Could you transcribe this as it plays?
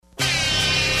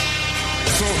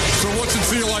So what's it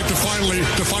feel like to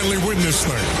finally win this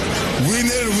thing?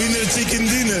 Winner, chicken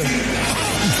dinner.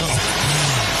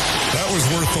 That was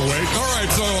worth the wait. All right,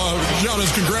 so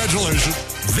Giannis, congratulations.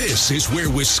 This is where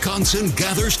Wisconsin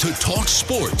gathers to talk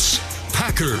sports.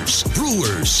 Packers,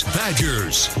 Brewers,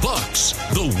 Badgers, Bucks.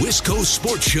 The Wisco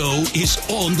Sports Show is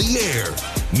on the air.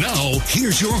 Now,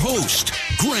 here's your host,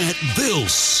 Grant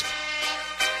Bills.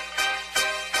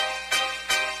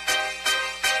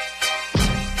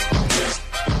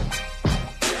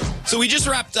 So we just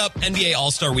wrapped up NBA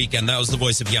All-Star Weekend. That was the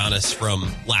voice of Giannis from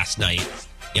last night.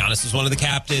 Giannis was one of the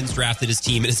captains, drafted his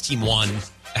team, and his team won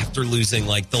after losing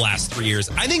the last 3 years.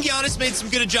 I think Giannis made some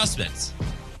good adjustments.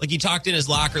 He talked in his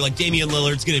locker, Damian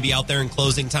Lillard's going to be out there in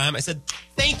closing time. I said,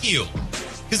 thank you.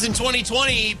 Because in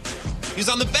 2020, he was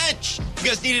on the bench. You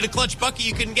guys needed a clutch bucket.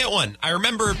 You couldn't get one. I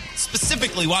remember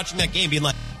specifically watching that game being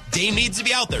like, Dame needs to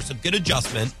be out there. So good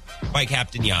adjustment by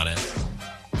Captain Giannis.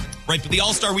 Right, but the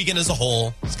All-Star Weekend as a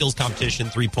whole, skills competition,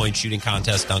 three-point shooting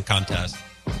contest, dunk contest.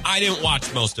 I didn't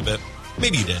watch most of it.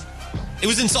 Maybe you did. It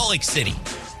was in Salt Lake City.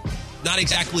 Not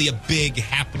exactly a big,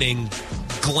 happening,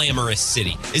 glamorous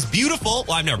city. It's beautiful.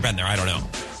 Well, I've never been there. I don't know.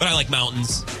 But I like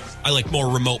mountains. I like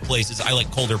more remote places. I like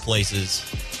colder places.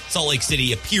 Salt Lake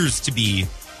City appears to be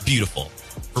beautiful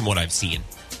from what I've seen.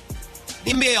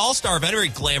 The NBA All-Star event, a very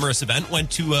glamorous event, went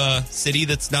to a city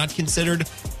that's not considered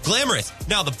glamorous.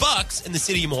 Now, the Bucks and the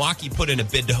city of Milwaukee put in a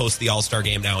bid to host the All-Star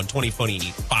game now in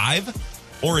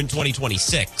 2025 or in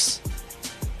 2026.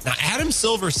 Now, Adam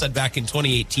Silver said back in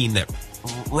 2018 that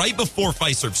right before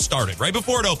Fiserv started, right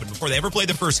before it opened, before they ever played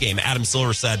the first game, Adam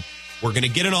Silver said, we're going to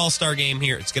get an All-Star game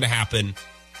here. It's going to happen.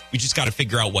 We just got to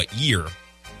figure out what year.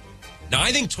 Now,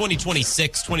 I think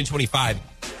 2026, 2025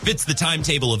 fits the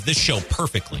timetable of this show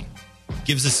perfectly.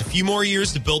 Gives us a few more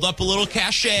years to build up a little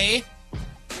cachet,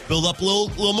 build up a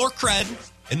little more cred,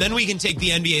 and then we can take the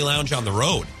NBA Lounge on the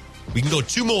road. We can go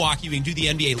to Milwaukee. We can do the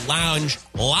NBA Lounge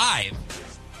live.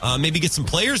 Maybe get some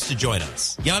players to join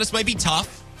us. Giannis might be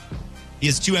tough. He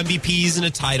has 2 MVPs and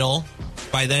a title.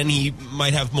 By then, he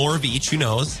might have more of each. Who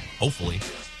knows? Hopefully.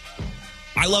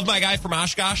 I love my guy from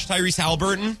Oshkosh, Tyrese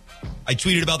Halliburton. I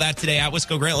tweeted about that today at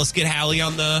Wisco Grant. Let's get Hallie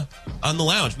on the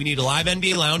lounge. We need a live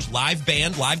NBA Lounge, live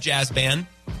band, live jazz band,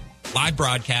 live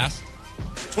broadcast.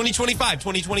 2025,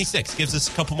 2026 gives us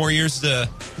a couple more years to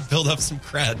build up some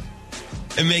cred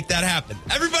and make that happen.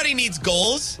 Everybody needs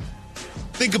goals.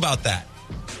 Think about that.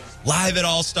 Live at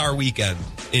All-Star Weekend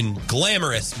in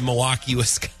glamorous Milwaukee,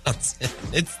 Wisconsin.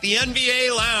 It's the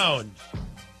NBA Lounge.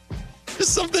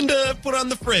 Just something to put on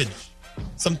the fridge.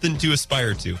 Something to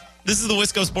aspire to. This is the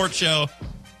Wisco Sports Show.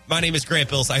 My name is Grant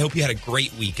Bills. I hope you had a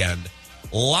great weekend.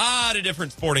 A lot of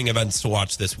different sporting events to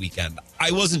watch this weekend.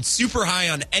 I wasn't super high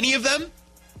on any of them,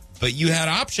 but you had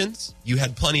options. You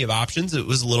had plenty of options. It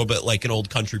was a little bit like an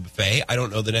old country buffet. I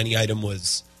don't know that any item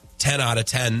was 10 out of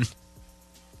 10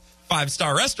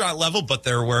 5-star restaurant level, but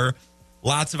there were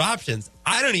lots of options.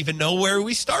 I don't even know where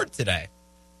we start today.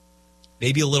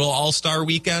 Maybe a little All-Star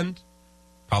Weekend.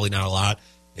 Probably not a lot.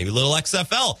 Maybe a little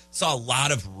XFL. Saw a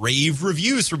lot of rave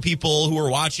reviews from people who were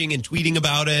watching and tweeting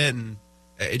about it. And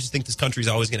I just think this country's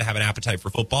always going to have an appetite for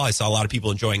football. I saw a lot of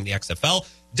people enjoying the XFL.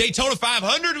 Daytona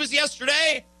 500 was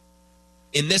yesterday.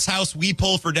 In this house, we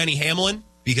pull for Denny Hamlin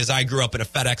because I grew up in a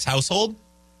FedEx household.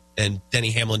 And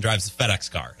Denny Hamlin drives a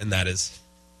FedEx car. And that's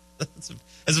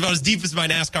about as deep as my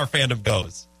NASCAR fandom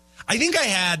goes.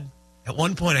 At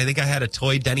one point, I had a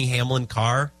toy Denny Hamlin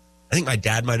car. I think my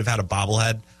dad might have had a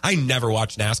bobblehead. I never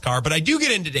watched NASCAR, but I do get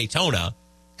into Daytona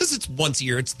because it's once a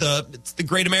year. It's the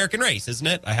Great American Race, isn't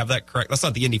it? I have that correct. That's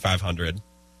not the Indy 500.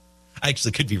 I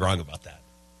actually could be wrong about that.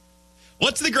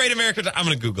 What's the Great American? I'm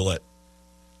going to Google it.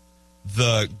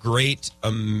 The Great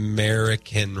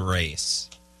American Race.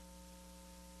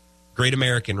 Great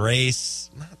American Race.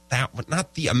 Not that one.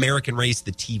 Not the American Race,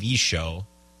 the TV show.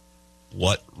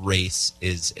 What race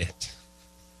is it?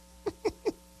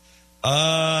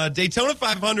 Daytona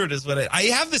 500 is what I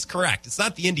have this correct. It's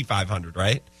not the Indy 500,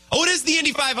 right? Oh, it is the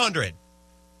Indy 500.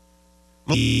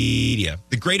 Media.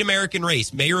 The Great American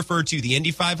Race may refer to the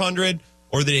Indy 500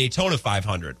 or the Daytona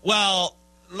 500. Well,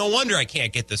 no wonder I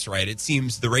can't get this right. It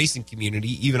seems the racing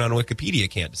community, even on Wikipedia,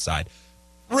 can't decide.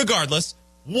 Regardless,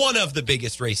 one of the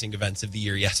biggest racing events of the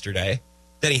year yesterday.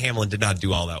 Denny Hamlin did not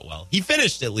do all that well. He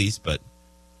finished at least, but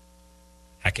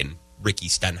heckin' Ricky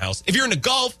Stenhouse. If you're into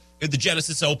golf, you have the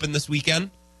Genesis Open this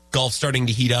weekend. Golf's starting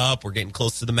to heat up. We're getting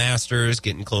close to the Masters,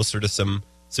 getting closer to some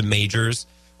majors.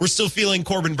 We're still feeling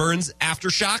Corbin Burns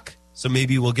aftershock, so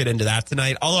maybe we'll get into that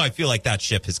tonight. Although I feel like that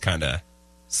ship has kind of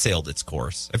sailed its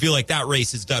course. I feel like that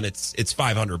race has done its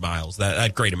 500 miles.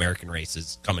 That Great American Race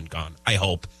is come and gone. I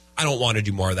hope. I don't want to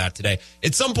do more of that today.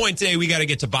 At some point today, we got to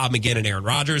get to Bob McGinn and Aaron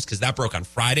Rodgers because that broke on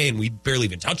Friday, and we barely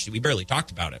even touched it. We barely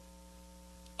talked about it.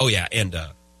 Oh, yeah, and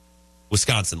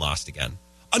Wisconsin lost again.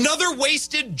 Another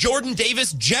wasted Jordan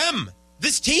Davis gem.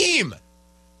 This team.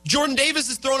 Jordan Davis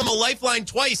has thrown him a lifeline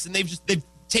twice, and they've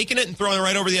taken it and thrown it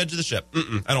right over the edge of the ship.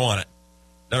 I don't want it.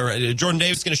 All right, Jordan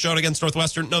Davis is going to show it against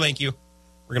Northwestern? No, thank you.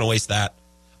 We're going to waste that.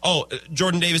 Oh,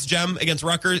 Jordan Davis gem against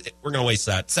Rutgers? We're going to waste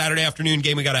that. Saturday afternoon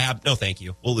game we got to have? No, thank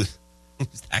you. We'll lose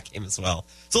that game as well.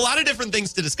 It's a lot of different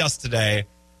things to discuss today,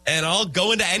 and I'll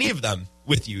go into any of them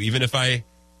with you, even if I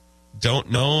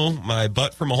don't know my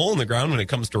butt from a hole in the ground when it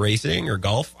comes to racing or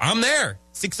golf. I'm there.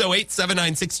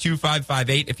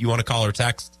 608-796-2558 if you want to call or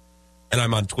text. And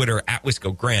I'm on Twitter at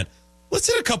Wisco Grant. Let's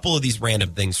hit a couple of these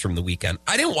random things from the weekend.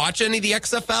 I didn't watch any of the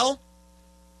XFL,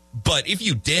 but if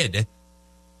you did,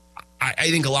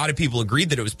 I think a lot of people agreed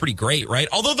that it was pretty great, right?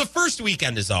 Although the first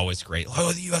weekend is always great.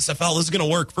 Oh, the USFL is going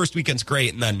to work. First weekend's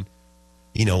great. And then,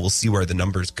 we'll see where the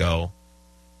numbers go.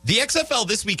 The XFL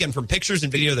this weekend, from pictures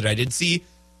and video that I did see,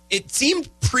 it seemed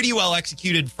pretty well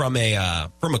executed from a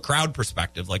crowd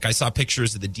perspective. Like, I saw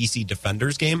pictures of the DC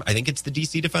Defenders game. I think it's the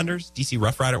DC Defenders, DC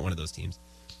Rough Rider, one of those teams.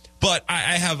 But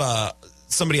I have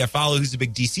somebody I follow who's a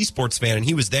big DC sports fan, and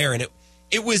he was there, and it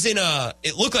was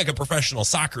it looked like a professional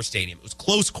soccer stadium. It was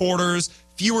close quarters,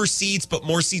 fewer seats, but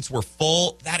more seats were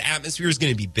full. That atmosphere is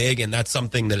going to be big, and that's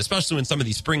something that, especially when some of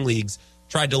these spring leagues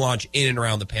tried to launch in and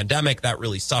around the pandemic, that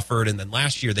really suffered. And then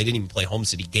last year, they didn't even play home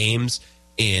city games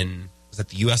in, was that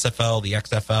the USFL, the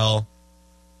XFL?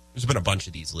 There's been a bunch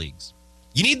of these leagues.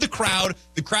 You need the crowd.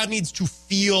 The crowd needs to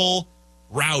feel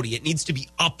rowdy. It needs to be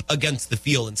up against the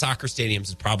field, and soccer stadiums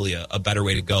is probably a better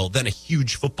way to go than a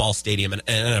huge football stadium and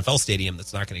an NFL stadium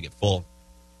that's not going to get full.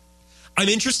 I'm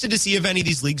interested to see if any of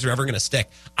these leagues are ever going to stick.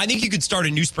 I think you could start a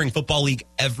new spring football league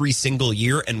every single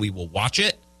year, and we will watch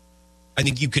it. I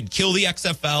think you could kill the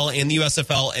XFL and the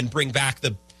USFL and bring back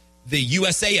the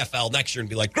USAFL next year and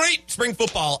be like, great, spring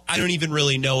football. I don't even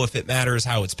really know if it matters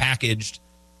how it's packaged.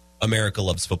 America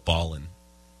loves football, and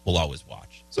we'll always watch.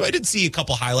 So I did see a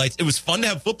couple highlights. It was fun to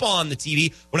have football on the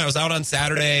TV. When I was out on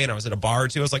Saturday and I was at a bar or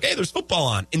two, I was like, hey, there's football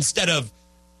on. Instead of,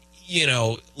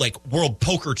 like World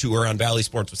Poker Tour on Valley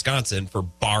Sports Wisconsin for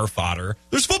bar fodder,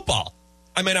 there's football.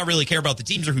 I might not really care about the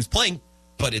teams or who's playing,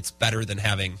 but it's better than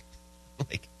having,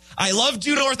 I love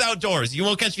Due North Outdoors. You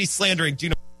won't catch me slandering Due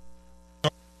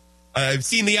North. I've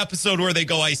seen the episode where they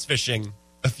go ice fishing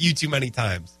a few too many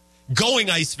times. Going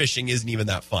ice fishing isn't even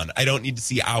that fun. I don't need to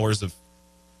see hours of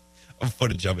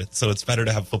footage of it, so it's better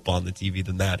to have football on the TV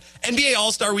than that. NBA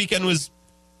All-Star Weekend was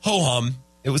ho-hum.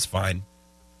 It was fine.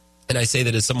 And I say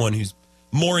that as someone who's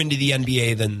more into the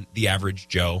NBA than the average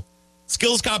Joe.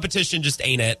 Skills competition just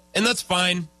ain't it, and that's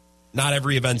fine. Not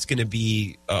every event's going to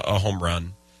be a home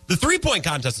run. The three-point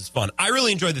contest is fun. I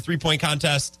really enjoyed the three-point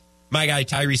contest. My guy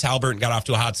Tyrese Halliburton got off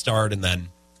to a hot start and then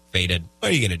faded.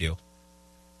 What are you going to do?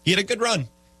 He had a good run.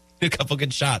 He had a couple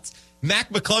good shots. Mac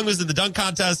McClung was in the dunk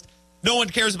contest. No one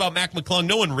cares about Mac McClung.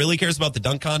 No one really cares about the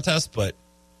dunk contest, but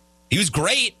he was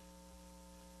great.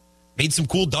 Made some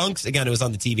cool dunks. Again, it was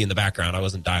on the TV in the background. I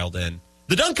wasn't dialed in.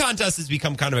 The dunk contest has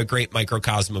become kind of a great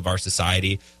microcosm of our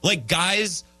society. Like,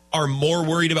 guys are more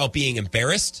worried about being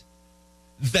embarrassed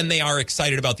than they are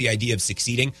excited about the idea of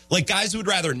succeeding. Like, guys would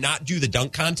rather not do the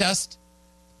dunk contest.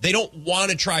 They don't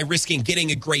want to try risking getting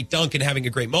a great dunk and having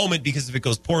a great moment, because if it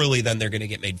goes poorly, then they're going to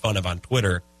get made fun of on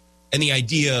Twitter. And the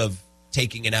idea of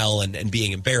taking an L and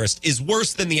being embarrassed is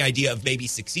worse than the idea of maybe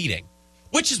succeeding,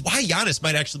 which is why Giannis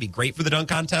might actually be great for the dunk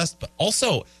contest. But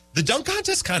also, the dunk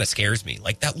contest kind of scares me.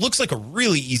 Like, that looks like a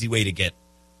really easy way to get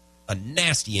a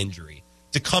nasty injury,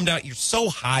 to come down. You're so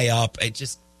high up.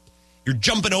 You're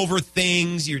jumping over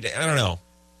things. I don't know.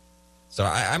 So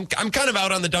I'm kind of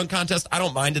out on the dunk contest. I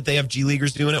don't mind that they have G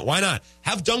Leaguers doing it. Why not?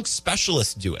 Have dunk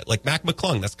specialists do it, like Mac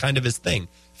McClung. That's kind of his thing.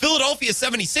 Philadelphia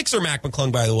 76er Mac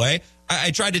McClung, by the way.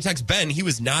 I tried to text Ben. He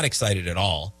was not excited at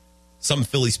all. Some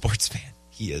Philly sports fan.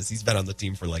 He is. He's been on the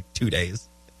team for like 2 days.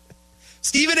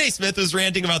 Stephen A. Smith was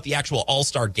ranting about the actual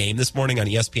All-Star game this morning on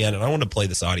ESPN, and I want to play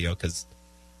this audio because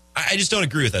I just don't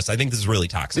agree with this. I think this is really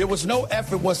toxic. There was no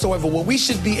effort whatsoever. What we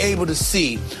should be able to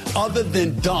see, other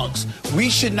than dunks, we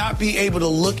should not be able to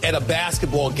look at a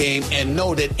basketball game and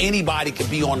know that anybody could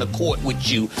be on the court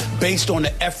with you based on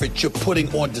the effort you're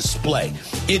putting on display.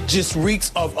 It just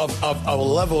reeks of a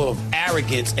level of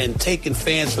arrogance and taking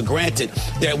fans for granted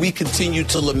that we continue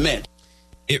to lament.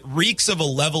 It reeks of a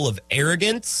level of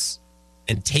arrogance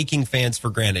and taking fans for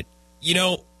granted. You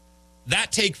know,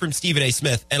 that take from Stephen A.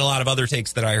 Smith and a lot of other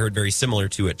takes that I heard very similar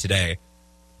to it today,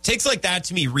 takes like that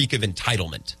to me reek of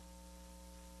entitlement.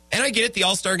 And I get it. The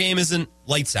All-Star game isn't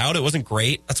lights out. It wasn't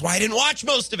great. That's why I didn't watch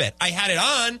most of it. I had it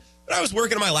on, but I was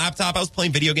working on my laptop. I was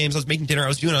playing video games. I was making dinner. I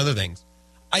was doing other things.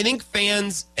 I think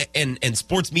fans and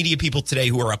sports media people today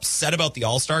who are upset about the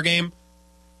All-Star game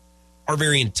are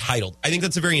very entitled. I think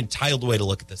that's a very entitled way to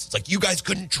look at this. It's like, you guys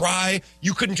couldn't try.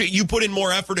 You put in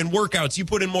more effort in workouts. You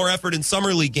put in more effort in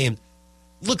summer league games.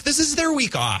 Look, this is their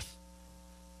week off.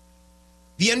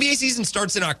 The NBA season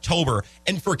starts in October,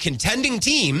 and for contending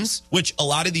teams, which a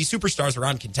lot of these superstars are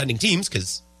on contending teams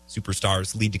because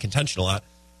superstars lead to contention a lot,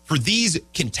 for these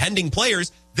contending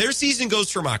players, their season goes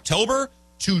from October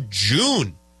to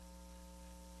June.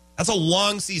 That's a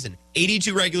long season.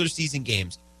 82 regular season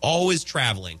games, always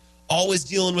traveling, always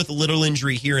dealing with a little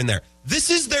injury here and there. This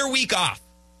is their week off.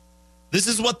 This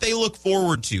is what they look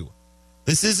forward to.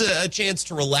 This is a chance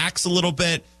to relax a little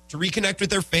bit, to reconnect with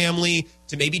their family,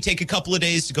 to maybe take a couple of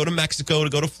days to go to Mexico, to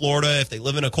go to Florida if they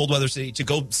live in a cold weather city, to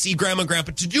go see grandma and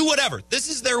grandpa, to do whatever. This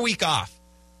is their week off.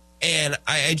 And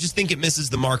I just think it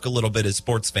misses the mark a little bit as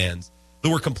sports fans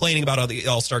who were complaining about how the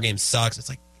All-Star game sucks. It's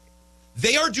like,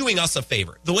 they are doing us a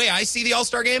favor. The way I see the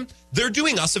All-Star game, they're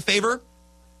doing us a favor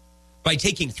by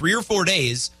taking 3 or 4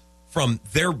 days from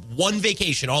their one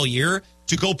vacation all year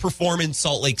to go perform in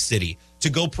Salt Lake City, to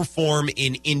go perform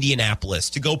in Indianapolis,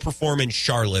 to go perform in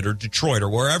Charlotte or Detroit or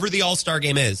wherever the All-Star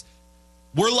game is.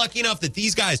 We're lucky enough that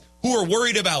these guys who are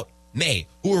worried about May,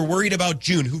 who are worried about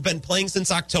June, who've been playing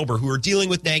since October, who are dealing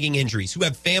with nagging injuries, who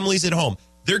have families at home,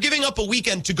 they're giving up a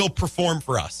weekend to go perform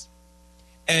for us.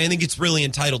 And I think it's really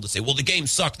entitled to say, well, the game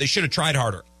sucked. They should have tried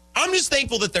harder. I'm just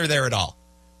thankful that they're there at all.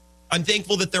 I'm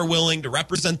thankful that they're willing to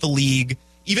represent the league,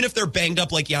 even if they're banged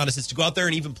up like Giannis is, to go out there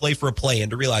and even play for a play and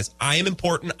to realize I am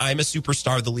important. I'm a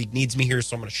superstar. The league needs me here,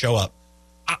 so I'm going to show up.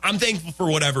 I'm thankful for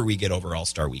whatever we get over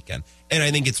All-Star weekend. And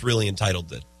I think it's really entitled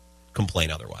to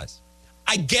complain otherwise.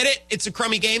 I get it. It's a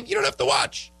crummy game. You don't have to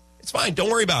watch. It's fine. Don't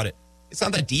worry about it. It's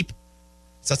not that deep.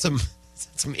 It's not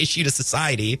some issue to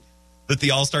society that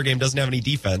the All-Star game doesn't have any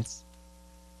defense.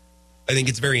 I think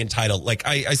it's very entitled. Like,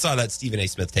 I saw that Stephen A.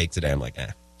 Smith take today. I'm like,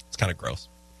 it's kind of gross.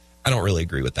 I don't really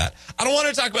agree with that. I don't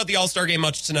want to talk about the All-Star game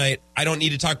much tonight. I don't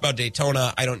need to talk about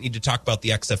Daytona. I don't need to talk about the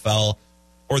XFL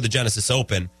or the Genesis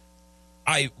Open.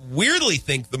 I weirdly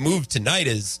think the move tonight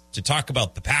is to talk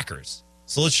about the Packers.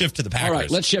 So let's shift to the Packers. All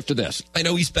right, let's shift to this. I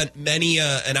know we spent many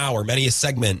an hour, many a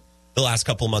segment the last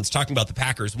couple of months talking about the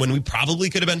Packers when we probably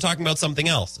could have been talking about something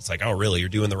else. It's like, oh, really? You're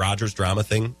doing the Rodgers drama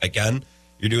thing again?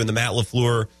 You're doing the Matt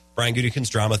LaFleur, Brian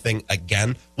Gutekunst drama thing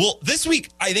again? Well, this week,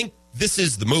 I think this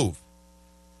is the move.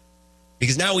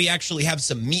 Because now we actually have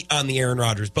some meat on the Aaron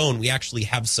Rodgers bone. We actually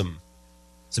have some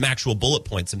actual bullet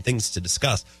points, some things to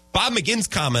discuss. Bob McGinn's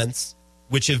comments,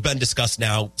 which have been discussed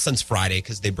now since Friday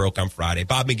because they broke on Friday.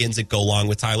 Bob McGinn's at Go Long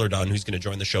with Tyler Dunn, who's going to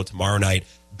join the show tomorrow night.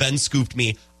 Ben scooped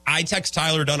me. I text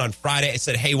Tyler Dunn on Friday. I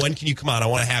said, hey, when can you come on? I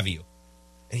want to have you.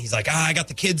 And he's like, I got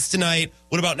the kids tonight.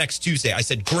 What about next Tuesday? I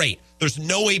said, great. There's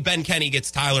no way Ben Kenny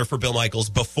gets Tyler for Bill Michaels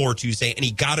before Tuesday. And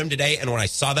he got him today. And when I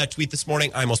saw that tweet this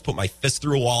morning, I almost put my fist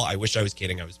through a wall. I wish I was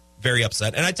kidding. I was very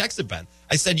upset. And I texted Ben.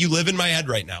 I said, you live in my head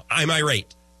right now. I'm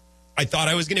irate. I thought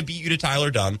I was going to beat you to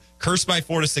Tyler Dunn, curse my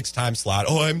 4 to 6 time slot.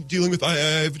 Oh, I'm dealing with, I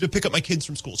have to pick up my kids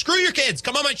from school. Screw your kids.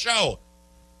 Come on my show.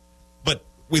 But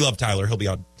we love Tyler. He'll be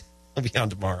on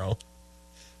tomorrow.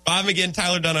 Bob McGinn,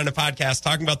 Tyler Dunn on a podcast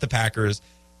talking about the Packers.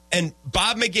 And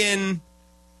Bob McGinn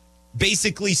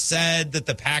basically said that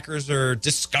the Packers are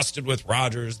disgusted with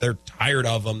Rodgers. They're tired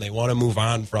of him. They want to move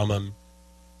on from him.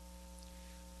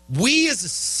 We as a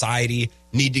society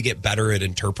need to get better at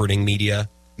interpreting media.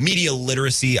 Media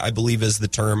literacy, I believe, is the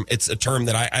term. It's a term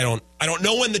that I don't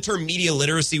know when the term media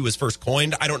literacy was first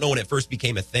coined. I don't know when it first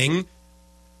became a thing.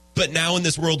 But now in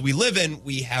this world we live in,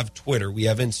 we have Twitter, we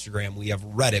have Instagram, we have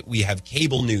Reddit, we have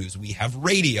cable news, we have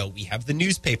radio, we have the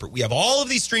newspaper. We have all of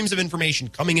these streams of information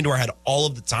coming into our head all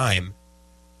of the time.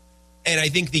 And I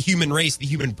think the human race, the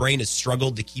human brain has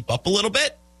struggled to keep up a little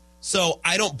bit. So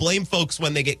I don't blame folks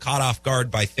when they get caught off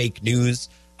guard by fake news.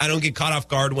 I don't get caught off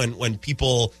guard when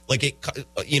people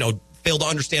fail to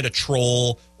understand a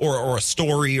troll or a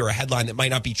story or a headline that might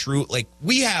not be true. Like,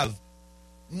 we have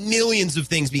millions of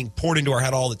things being poured into our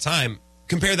head all the time.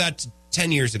 Compare that to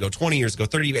 10 years ago, 20 years ago,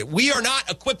 30 years ago. We are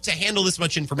not equipped to handle this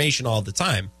much information all the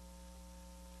time.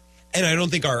 And I don't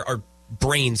think our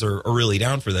brains are really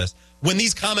down for this. When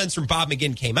these comments from Bob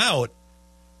McGinn came out,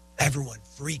 everyone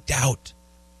freaked out.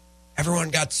 Everyone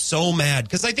got so mad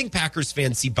because I think Packers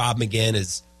fans see Bob McGinn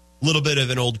as a little bit of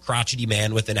an old crotchety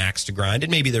man with an axe to grind, and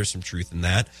maybe there's some truth in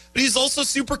that. But he's also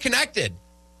super connected.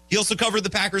 He also covered the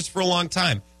Packers for a long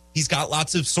time. He's got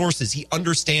lots of sources. He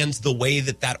understands the way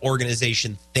that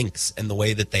organization thinks and the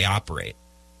way that they operate.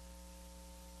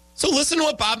 So listen to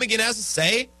what Bob McGinn has to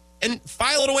say and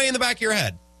file it away in the back of your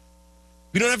head.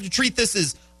 We don't have to treat this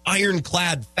as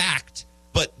ironclad fact,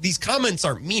 but these comments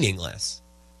aren't meaningless.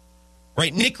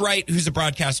 Right? Nick Wright, who's a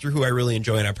broadcaster who I really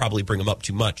enjoy, and I probably bring him up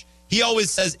too much. He always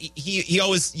says, he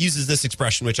always uses this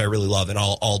expression, which I really love, and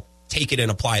I'll take it and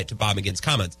apply it to Bob McGinn's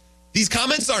comments. These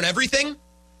comments aren't everything,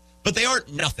 but they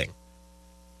aren't nothing.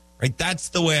 Right? That's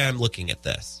the way I'm looking at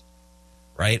this.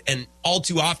 Right? And all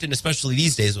too often, especially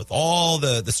these days, with all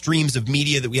the streams of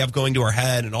media that we have going to our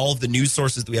head and all of the news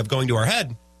sources that we have going to our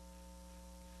head,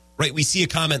 right, we see a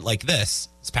comment like this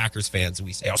as Packers fans, and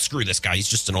we say, oh, screw this guy. He's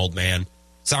just an old man.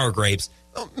 Sour grapes.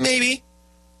 Oh, maybe.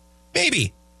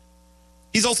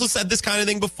 He's also said this kind of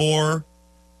thing before.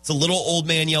 It's a little old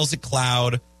man yells at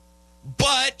cloud.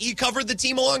 But he covered the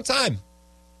team a long time.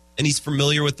 And he's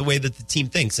familiar with the way that the team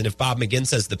thinks. And if Bob McGinn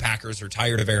says the Packers are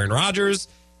tired of Aaron Rodgers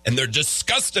and they're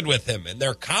disgusted with him and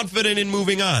they're confident in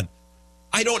moving on,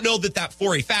 I don't know that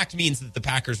for a fact means that the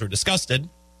Packers are disgusted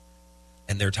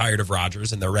and they're tired of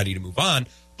Rodgers and they're ready to move on.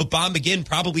 But Bob McGinn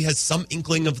probably has some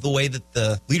inkling of the way that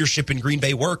the leadership in Green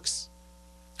Bay works.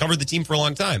 Covered the team for a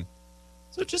long time.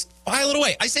 So just file it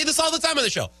away. I say this all the time on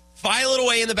the show. File it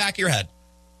away in the back of your head.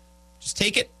 Just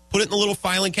take it, put it in the little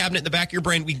filing cabinet in the back of your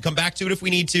brain. We can come back to it if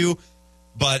we need to.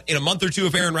 But in a month or two,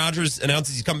 if Aaron Rodgers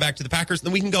announces he's coming back to the Packers,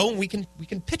 then we can go and we can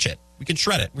pitch it. We can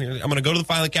shred it. I'm going to go to the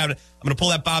filing cabinet. I'm going to pull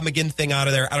that Bob McGinn thing out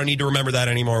of there. I don't need to remember that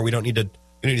anymore. We don't need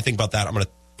to think about that. I'm going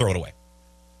to throw it away.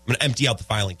 I'm going to empty out the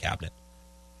filing cabinet.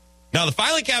 Now, the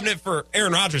filing cabinet for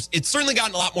Aaron Rodgers, it's certainly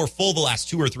gotten a lot more full the last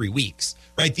 2 or 3 weeks,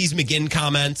 right? These McGinn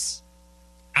comments.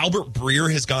 Albert Breer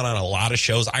has gone on a lot of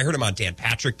shows. I heard him on Dan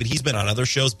Patrick, but he's been on other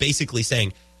shows basically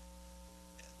saying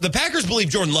the Packers believe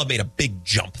Jordan Love made a big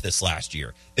jump this last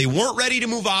year. They weren't ready to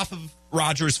move off of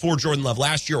Rodgers for Jordan Love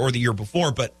last year or the year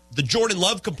before, but the Jordan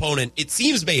Love component, it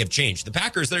seems, may have changed. The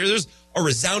Packers, there's a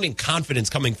resounding confidence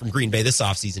coming from Green Bay this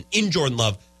offseason in Jordan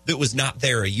Love that was not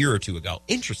there a year or two ago.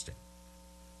 Interesting.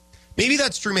 Maybe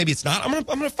that's true. Maybe it's not. I'm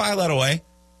gonna file that away.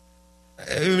 I've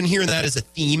been hearing that as a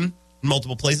theme in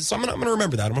multiple places, so I'm gonna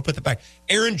remember that. I'm gonna put that back.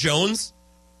 Aaron Jones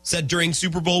said during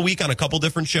Super Bowl week on a couple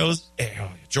different shows, hey,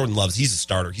 Jordan Love's, he's a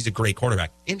starter. He's a great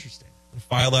quarterback. Interesting. I'm gonna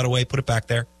file that away. Put it back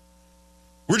there.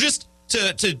 We're just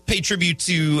to pay tribute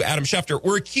to Adam Schefter.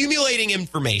 We're accumulating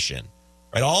information,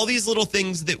 right? All these little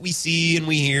things that we see and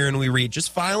we hear and we read.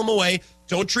 Just file them away.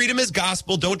 Don't treat them as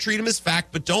gospel. Don't treat them as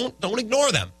fact, but don't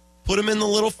ignore them. Put them in the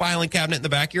little filing cabinet in the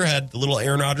back of your head, the little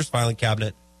Aaron Rodgers filing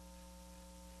cabinet.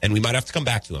 And we might have to come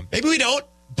back to them. Maybe we don't,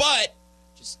 but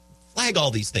just flag all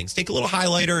these things. Take a little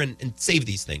highlighter and save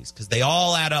these things because they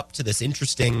all add up to this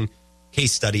interesting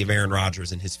case study of Aaron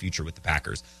Rodgers and his future with the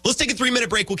Packers. Let's take a 3-minute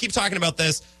break. We'll keep talking about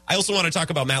this. I also want to talk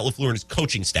about Matt LaFleur and his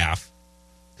coaching staff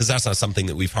because that's not something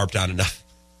that we've harped on enough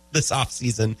this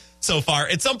offseason so far.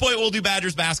 At some point, we'll do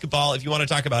Badgers basketball. If you want to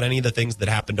talk about any of the things that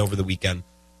happened over the weekend,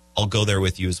 I'll go there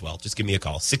with you as well. Just give me a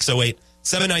call.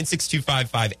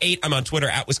 608-796-2558. I'm on Twitter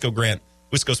at Wisco Grant.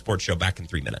 Wisco Sports Show back in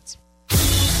 3 minutes.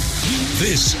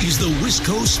 This is the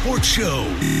Wisco Sports Show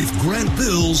with Grant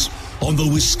Bills on the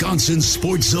Wisconsin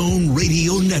Sports Zone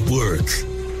Radio Network.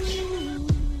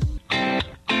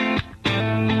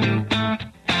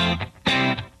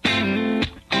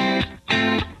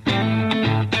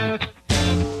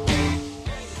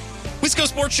 Wisco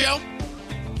Sports Show.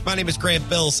 My name is Grant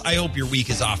Bills. I hope your week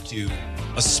is off to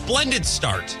a splendid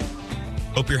start.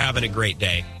 Hope you're having a great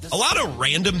day. A lot of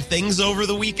random things over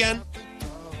the weekend.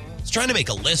 I was trying to make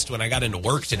a list when I got into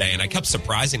work today, and I kept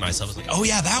surprising myself. I was like, oh,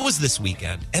 yeah, that was this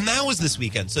weekend, and that was this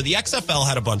weekend. So the XFL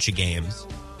had a bunch of games.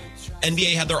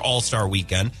 NBA had their All-Star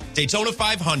weekend. Daytona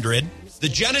 500. The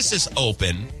Genesis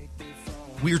Open.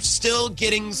 We're still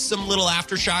getting some little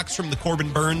aftershocks from the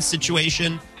Corbin Burns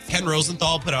situation. Ken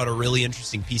Rosenthal put out a really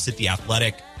interesting piece at The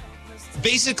Athletic.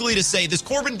 Basically to say this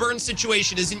Corbin Burns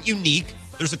situation isn't unique.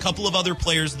 There's a couple of other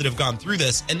players that have gone through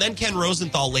this. And then Ken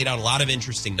Rosenthal laid out a lot of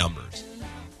interesting numbers,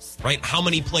 right? How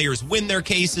many players win their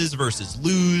cases versus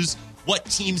lose, what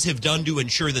teams have done to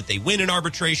ensure that they win in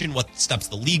arbitration, what steps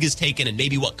the league has taken, and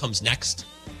maybe what comes next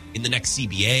in the next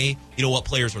CBA, you know, what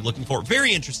players are looking for.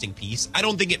 Very interesting piece. I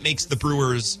don't think it makes the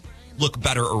Brewers look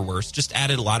better or worse, just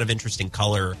added a lot of interesting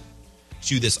color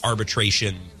to this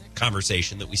arbitration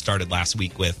conversation that we started last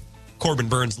week with Corbin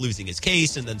Burns losing his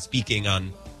case and then speaking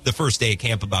on the first day of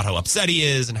camp about how upset he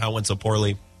is and how it went so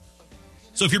poorly.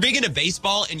 So if you're big into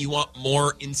baseball and you want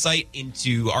more insight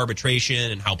into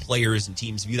arbitration and how players and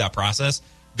teams view that process,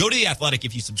 go to The Athletic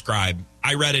if you subscribe.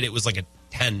 I read it. It was like a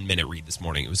 10-minute read this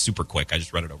morning. It was super quick. I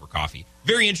just read it over coffee.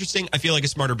 Very interesting. I feel like a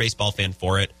smarter baseball fan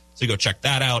for it. So go check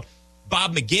that out.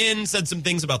 Bob McGinn said some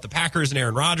things about the Packers and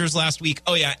Aaron Rodgers last week.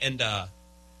 Oh, yeah, and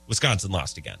Wisconsin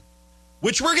lost again.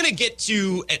 which we're going to get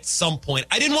to at some point.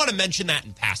 I didn't want to mention that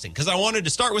in passing because I wanted to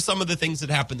start with some of the things that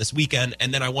happened this weekend,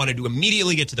 and then I wanted to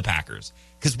immediately get to the Packers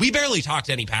because we barely talked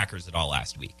to any Packers at all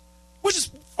last week, which is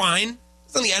fine.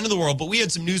 It's not the end of the world, but we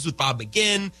had some news with Bob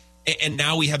McGinn, and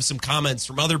now we have some comments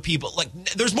from other people. Like,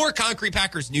 there's more concrete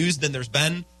Packers news than there's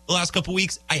been the last couple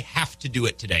weeks. I have to do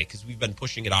it today because we've been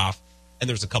pushing it off, and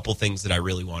there's a couple things that I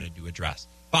really wanted to address.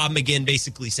 Bob McGinn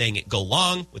basically saying it go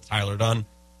long with Tyler Dunn,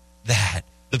 that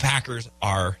the Packers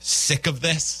are sick of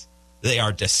this. They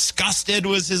are disgusted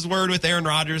was his word with Aaron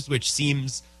Rodgers, which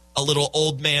seems a little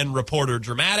old man reporter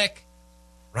dramatic,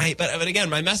 right? But again,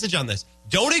 my message on this,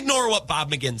 don't ignore what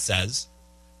Bob McGinn says.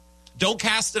 Don't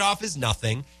cast it off as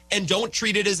nothing, and don't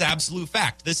treat it as absolute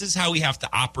fact. This is how we have to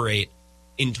operate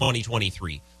in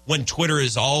 2023, when Twitter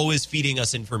is always feeding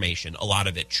us information. A lot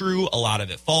of it true, a lot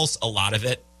of it false, a lot of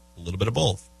it a little bit of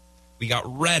both. We got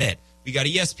Reddit. We got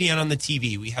ESPN on the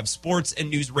TV. We have sports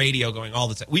and news radio going all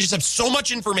the time. We just have so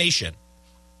much information.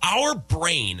 Our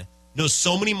brain knows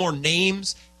so many more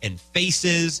names and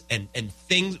faces and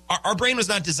things. Our brain was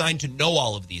not designed to know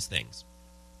all of these things.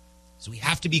 So we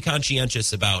have to be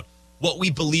conscientious about what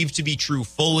we believe to be true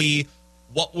fully,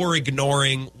 what we're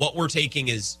ignoring, what we're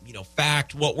taking as,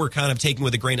 fact, what we're kind of taking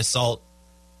with a grain of salt.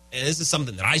 And this is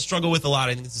something that I struggle with a lot.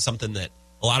 I think this is something that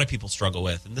a lot of people struggle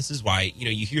with. And this is why,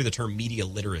 you hear the term media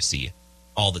literacy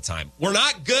all the time. We're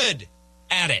not good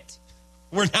at it.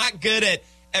 We're not good at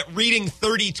reading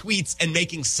 30 tweets and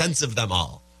making sense of them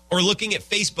all. Or looking at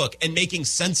Facebook and making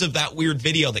sense of that weird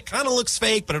video that kind of looks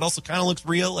fake, but it also kind of looks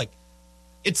real. Like,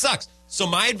 it sucks. So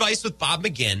my advice with Bob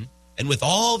McGinn and with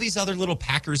all these other little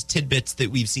Packers tidbits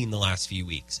that we've seen the last few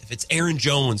weeks, if it's Aaron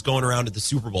Jones going around at the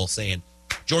Super Bowl saying,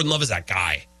 Jordan Love is that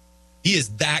guy. He is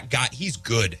that guy. He's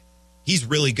good. He's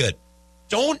really good.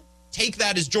 Don't take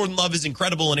that as Jordan Love is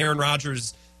incredible and Aaron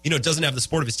Rodgers, doesn't have the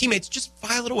support of his teammates. Just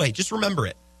file it away. Just remember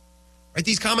it. Right?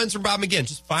 These comments from Bob McGinn,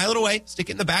 just file it away. Stick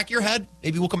it in the back of your head.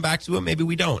 Maybe we'll come back to it. Maybe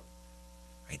we don't.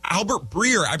 Right? Albert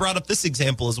Breer, I brought up this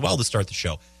example as well to start the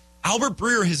show. Albert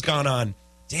Breer has gone on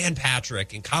Dan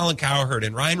Patrick and Colin Cowherd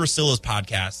and Ryan Russillo's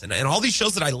podcast and all these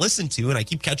shows that I listen to, and I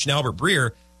keep catching Albert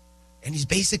Breer, and he's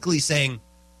basically saying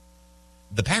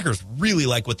the Packers really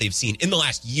like what they've seen in the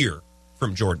last year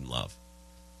from Jordan Love.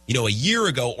 A year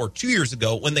ago or 2 years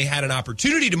ago when they had an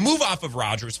opportunity to move off of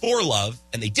Rodgers for Love,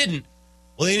 and they didn't,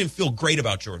 well, they didn't feel great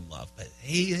about Jordan Love. But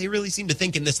they really seem to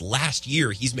think in this last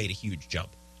year he's made a huge jump.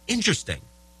 Interesting.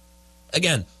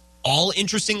 Again, all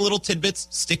interesting little tidbits.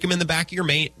 Stick them in the back of your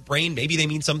brain. Maybe they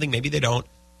mean something. Maybe they don't.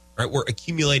 All right, we're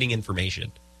accumulating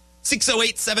information.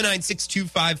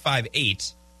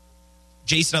 608-796-2558.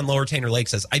 Jason on Lower Tainer Lake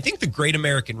says, I think the Great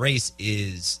American Race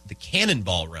is the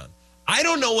Cannonball Run. I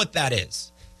don't know what that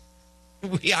is.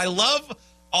 I love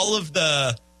all of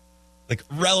the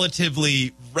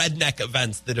relatively redneck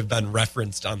events that have been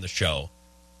referenced on the show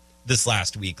this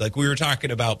last week. Like we were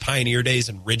talking about Pioneer Days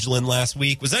in Ridgeland last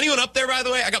week. Was anyone up there, by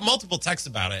the way? I got multiple texts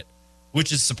about it,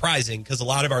 which is surprising because a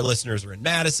lot of our listeners are in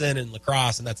Madison and La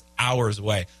Crosse, and that's hours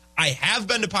away. I have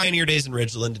been to Pioneer Days in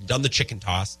Ridgeland and done the chicken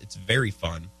toss. It's very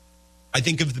fun. I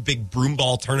think of the big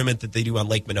broomball tournament that they do on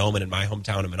Lake Menominee in my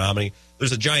hometown of Menominee.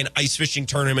 There's a giant ice fishing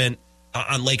tournament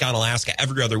on Lake Onalaska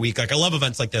every other week. Like, I love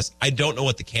events like this. I don't know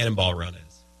what the Cannonball Run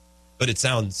is, but it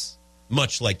sounds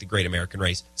much like the Great American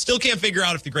Race. Still can't figure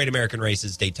out if the Great American Race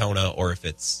is Daytona or if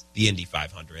it's the Indy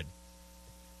 500.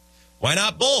 Why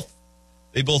not both?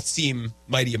 They both seem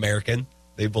mighty American.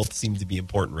 They both seem to be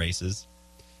important races.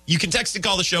 You can text and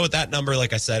call the show at that number,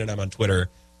 like I said, and I'm on Twitter,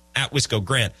 at Wisco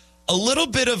Grant. A little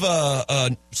bit of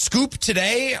a scoop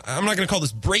today. I'm not going to call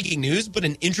this breaking news, but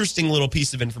an interesting little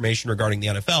piece of information regarding the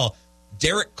NFL.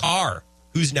 Derek Carr,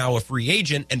 who's now a free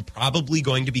agent and probably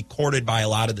going to be courted by a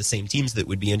lot of the same teams that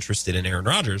would be interested in Aaron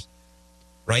Rodgers,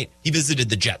 right? He visited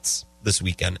the Jets this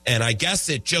weekend, and I guess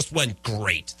it just went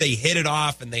great. They hit it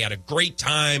off, and they had a great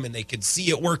time, and they could see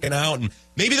it working out, and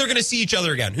maybe they're going to see each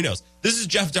other again. Who knows? This is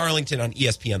Jeff Darlington on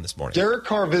ESPN this morning. Derek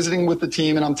Carr visiting with the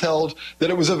team, and I'm told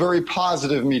that it was a very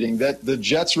positive meeting, that the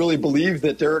Jets really believe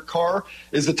that Derek Carr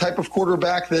is the type of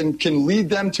quarterback that can lead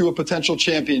them to a potential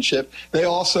championship. They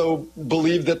also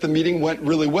believe that the meeting went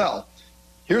really well.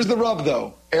 Here's the rub,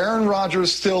 though. Aaron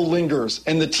Rodgers still lingers,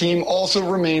 and the team also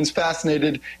remains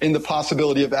fascinated in the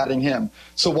possibility of adding him.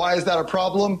 So why is that a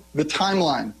problem? The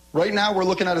timeline. Right now, we're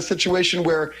looking at a situation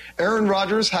where Aaron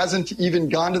Rodgers hasn't even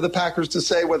gone to the Packers to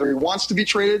say whether he wants to be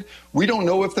traded. We don't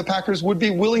know if the Packers would be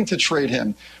willing to trade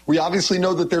him. We obviously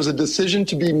know that there's a decision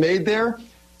to be made there.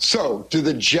 So do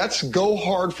the Jets go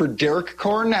hard for Derek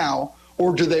Carr now,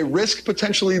 or do they risk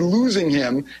potentially losing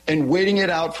him and waiting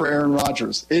it out for Aaron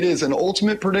Rodgers? It is an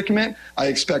ultimate predicament. I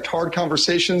expect hard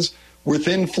conversations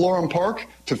within Florham Park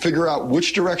to figure out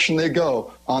which direction they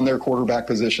go on their quarterback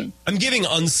position. I'm giving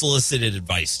unsolicited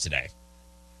advice today,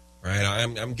 right?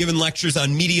 I'm giving lectures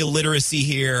on media literacy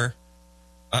here.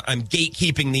 I'm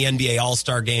gatekeeping the NBA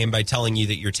All-Star Game by telling you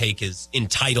that your take is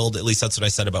entitled. At least that's what I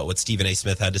said about what Stephen A.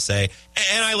 Smith had to say.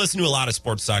 And I listen to a lot of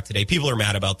sports talk today. People are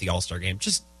mad about the All-Star Game.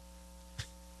 Just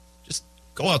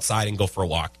go outside and go for a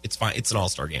walk. It's fine. It's an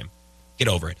All-Star Game. Get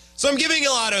over it. So I'm giving a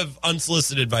lot of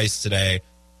unsolicited advice today,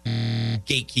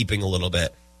 gatekeeping a little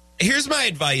bit. Here's my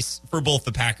advice for both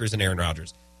the Packers and Aaron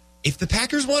Rodgers. If the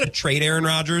Packers want to trade Aaron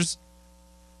Rodgers,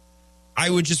 I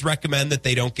would just recommend that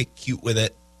they don't get cute with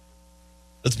it.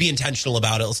 Let's be intentional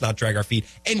about it. Let's not drag our feet.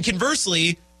 And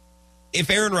conversely, if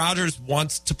Aaron Rodgers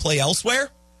wants to play elsewhere,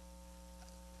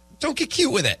 don't get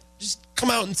cute with it. Just come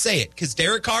out and say it. Because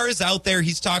Derek Carr is out there.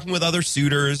 He's talking with other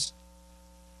suitors.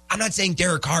 I'm not saying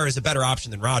Derek Carr is a better option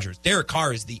than Rodgers. Derek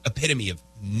Carr is the epitome of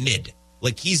mid.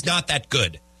 Like, he's not that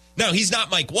good. Now, he's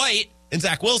not Mike White and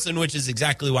Zach Wilson, which is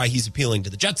exactly why he's appealing to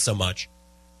the Jets so much.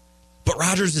 But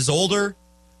Rodgers is older.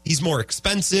 He's more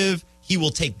expensive. He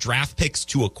will take draft picks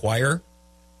to acquire.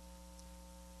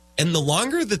 And the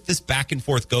longer that this back and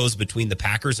forth goes between the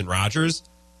Packers and Rodgers,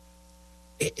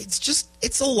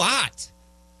 it's a lot.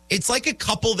 It's like a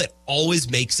couple that always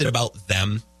makes it about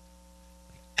them.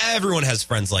 Everyone has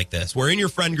friends like this, where in your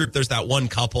friend group, there's that one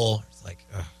couple. It's like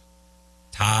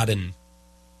Todd and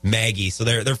Maggie. So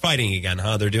they're fighting again,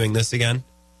 huh? They're doing this again.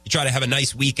 You try to have a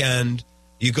nice weekend.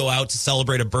 You go out to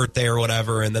celebrate a birthday or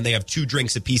whatever, and then they have 2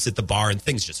 drinks apiece at the bar, and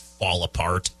things just fall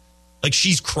apart. Like,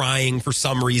 she's crying for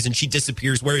some reason. She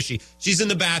disappears. Where is she? She's in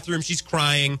the bathroom. She's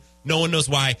crying. No one knows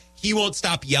why. He won't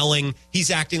stop yelling. He's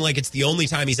acting like it's the only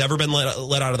time he's ever been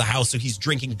let out of the house, so he's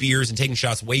drinking beers and taking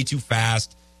shots way too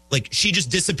fast. Like, she just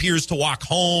disappears to walk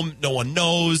home. No one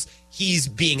knows. He's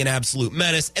being an absolute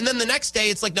menace. And then the next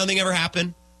day, it's like nothing ever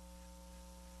happened.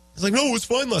 It's like, no, it was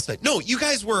fine last night. No, you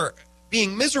guys were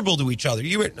being miserable to each other.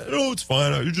 You were, no, it's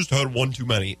fine. You just had one too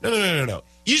many. No.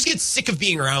 You just get sick of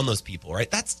being around those people, right?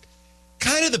 That's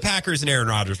kind of the Packers and Aaron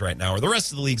Rodgers right now, or the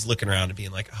rest of the league's looking around and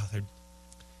being like, oh,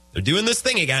 they're doing this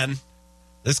thing again.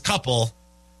 This couple,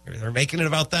 they're making it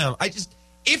about them.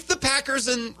 If the Packers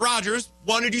and Rodgers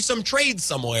want to do some trades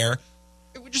somewhere,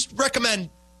 I would just recommend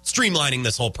streamlining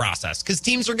this whole process, because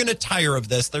teams are going to tire of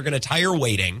this. They're going to tire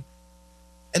waiting.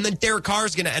 And then Derek Carr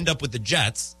is going to end up with the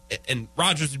Jets, and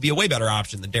Rodgers would be a way better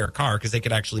option than Derek Carr, because they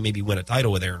could actually maybe win a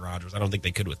title with Aaron Rodgers. I don't think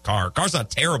they could with Carr. Carr's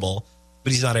not terrible,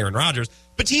 but he's not Aaron Rodgers.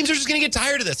 But teams are just going to get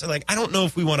tired of this. They're like, I don't know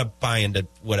if we want to buy into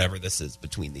whatever this is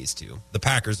between these two, the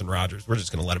Packers and Rodgers. We're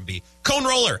just going to let them be. Cone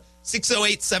Roller,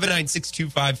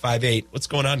 608-796-2558. What's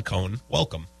going on, Cone?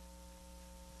 Welcome.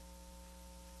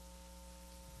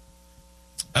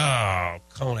 Oh,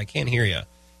 Cone, I can't hear you.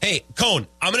 Hey, Cone,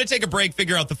 I'm going to take a break,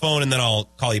 figure out the phone, and then I'll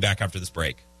call you back after this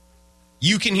break.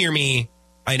 You can hear me.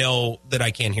 I know that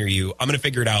I can't hear you. I'm going to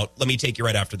figure it out. Let me take you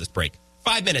right after this break.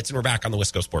 5 minutes, and we're back on the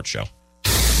Wisco Sports Show.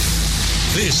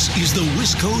 This is the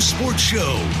Wisco Sports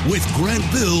Show with Grant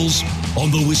Bills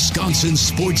on the Wisconsin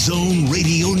Sports Zone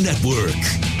Radio Network.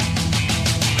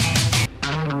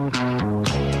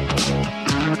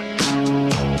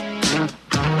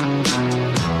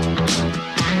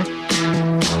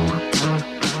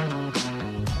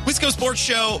 Wisco Sports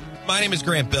Show. My name is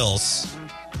Grant Bills.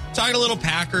 Talking a little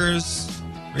Packers.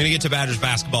 We're going to get to Badgers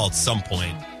basketball at some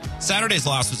point. Saturday's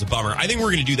loss was a bummer. I think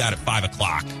we're going to do that at 5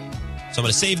 o'clock. So I'm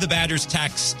going to save the Badgers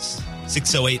texts,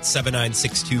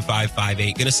 608-796-2558.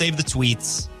 Going to save the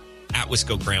tweets at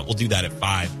Wisco Grant. We'll do that at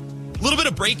 5. A little bit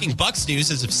of breaking Bucks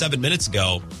news as of 7 minutes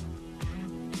ago.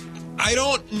 I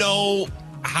don't know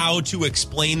how to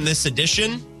explain this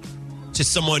addition to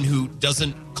someone who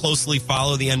doesn't closely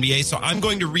follow the NBA, so I'm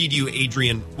going to read you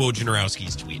Adrian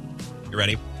Wojnarowski's tweet. You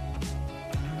ready?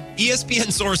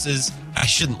 ESPN sources, I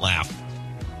shouldn't laugh.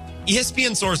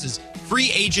 ESPN sources, free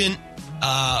agent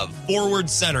forward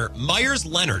center Myers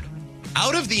Leonard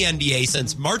out of the NBA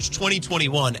since March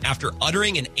 2021 after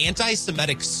uttering an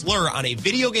anti-Semitic slur on a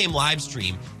video game live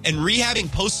stream and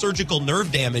rehabbing post-surgical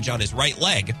nerve damage on his right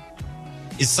leg,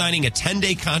 is signing a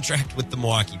 10-day contract with the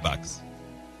Milwaukee Bucks.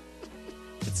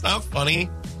 It's not funny.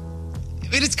 I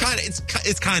mean, it's kind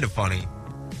of funny.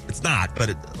 It's not, but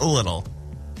a little.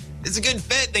 It's a good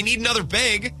fit. They need another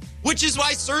big, which is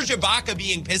why Serge Ibaka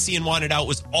being pissy and wanted out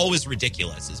was always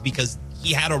ridiculous, is because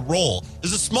he had a role.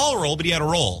 There's a small role, but he had a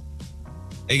role.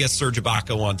 I guess Serge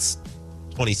Ibaka wants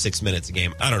 26 minutes a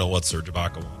game. I don't know what Serge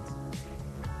Ibaka wants.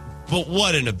 But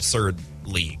what an absurd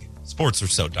league. Sports are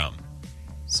so dumb.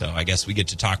 So I guess we get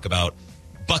to talk about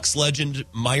Bucks legend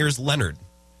Myers Leonard.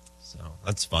 So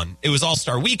that's fun. It was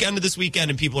All-Star Weekend this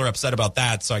weekend, and people are upset about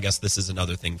that. So I guess this is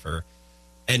another thing for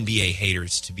NBA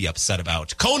haters to be upset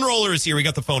about. Cone Roller is here. We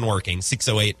got the phone working.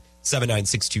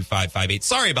 608-796-2558.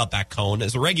 Sorry about that, Cone.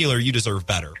 As a regular, you deserve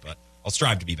better, but I'll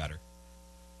strive to be better.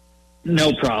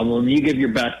 No problem. You give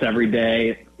your best every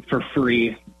day for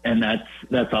free, and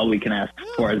that's all we can ask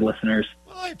for as listeners.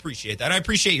 Well, I appreciate that. I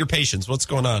appreciate your patience. What's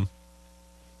going on?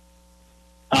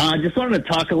 I just wanted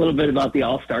to talk a little bit about the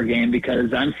All-Star game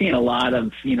because I'm seeing a lot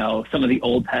of, some of the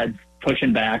old heads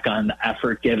pushing back on the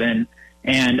effort given.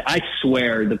 And I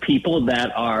swear the people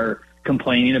that are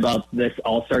complaining about this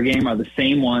All-Star game are the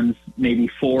same ones maybe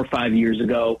 4 or 5 years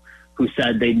ago who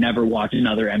said they'd never watch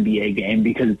another NBA game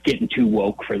because it's getting too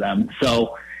woke for them.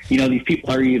 So, these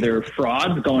people are either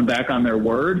frauds going back on their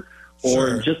word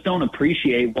or just don't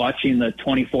appreciate watching the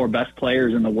 24 best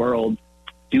players in the world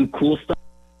do cool stuff.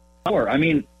 I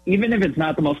mean, even if it's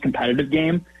not the most competitive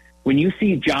game, when you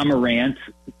see Ja Morant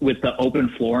with the open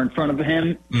floor in front of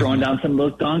him throwing down some of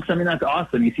those dunks, I mean, that's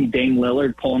awesome. You see Dame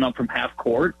Lillard pulling up from half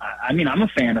court. I mean, I'm a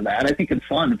fan of that. I think it's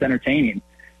fun. It's entertaining.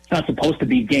 It's not supposed to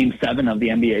be Game 7 of the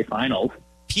NBA Finals.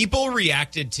 People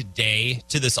reacted today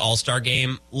to this All-Star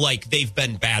game like they've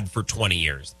been bad for 20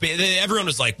 years. Everyone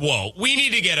was like, whoa, we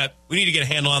need to get a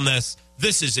handle on this.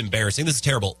 This is embarrassing. This is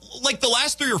terrible. Like the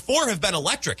last 3 or 4 have been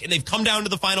electric, and they've come down to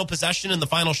the final possession and the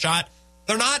final shot.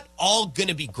 They're not all going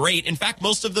to be great. In fact,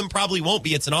 most of them probably won't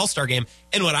be. It's an All-Star game.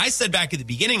 And what I said back at the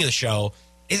beginning of the show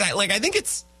is I think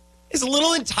it's a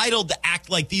little entitled to act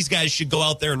like these guys should go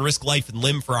out there and risk life and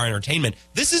limb for our entertainment.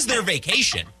 This is their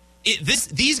vacation.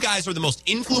 These guys are the most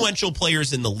influential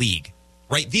players in the league,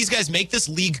 right? These guys make this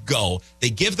league go.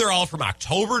 They give their all from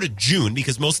October to June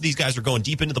because most of these guys are going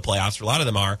deep into the playoffs, or a lot of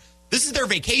them are. This is their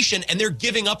vacation, and they're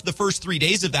giving up the first 3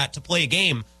 days of that to play a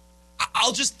game.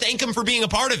 I'll just thank them for being a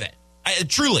part of it.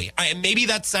 Truly. Maybe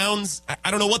that sounds, I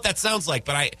don't know what that sounds like,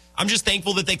 but I'm just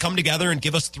thankful that they come together and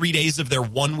give us 3 days of their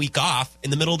 1 week off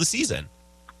in the middle of the season.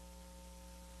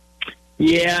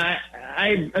 Yeah,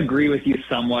 I agree with you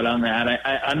somewhat on that.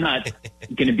 I'm not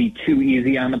going to be too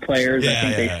easy on the players. I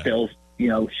think they still,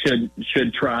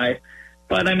 should try.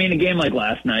 But, I mean, a game like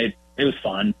last night, it was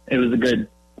fun. It was a good,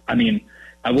 I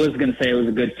was going to say it was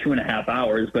a good 2.5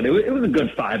 hours, but it was a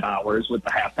good 5 hours with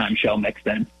the halftime show mixed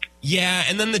in. Yeah,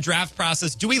 and then the draft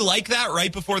process. Do we like that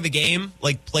right before the game,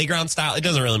 like playground style? It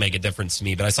doesn't really make a difference to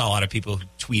me, but I saw a lot of people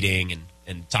tweeting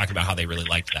and talking about how they really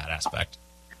liked that aspect.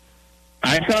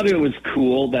 I thought it was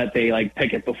cool that they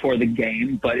pick it before the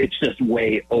game, but it's just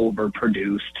way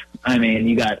overproduced. I mean,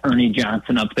 you got Ernie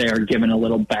Johnson up there giving a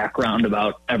little background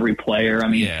about every player. I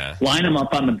mean, line them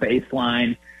up on the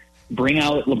baseline, bring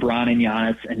out LeBron and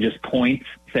Giannis, and just point,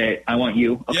 say, I want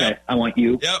you. Okay, I want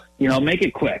you. Yep. Make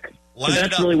it quick. So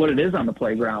that's really what it is on the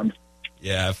playground.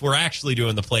 Yeah, if we're actually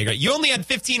doing the playground. You only had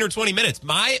 15 or 20 minutes.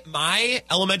 My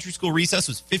elementary school recess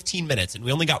was 15 minutes, and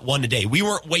we only got one a day. We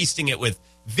weren't wasting it with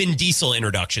Vin Diesel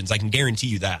introductions. I can guarantee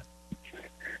you that.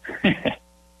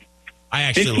 I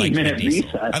actually like 15-minute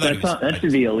recess. That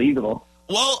should be illegal.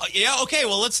 Well, yeah, okay.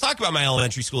 Well, let's talk about my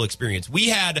elementary school experience. We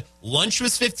had lunch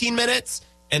was 15 minutes,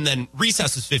 and then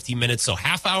recess was 15 minutes, so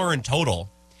half hour in total.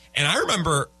 And I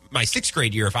remember my 6th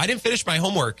grade year, if I didn't finish my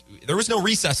homework, there was no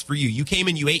recess for you. You came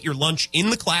and you ate your lunch in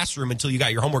the classroom until you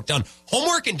got your homework done.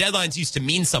 Homework and deadlines used to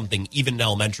mean something even in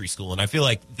elementary school, and I feel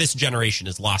like this generation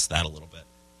has lost that a little bit.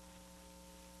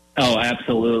 Oh,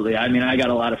 absolutely. I mean, I got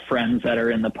a lot of friends that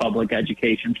are in the public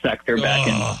education sector back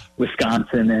in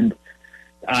Wisconsin, and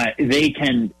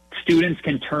students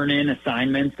can turn in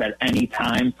assignments at any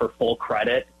time for full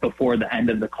credit before the end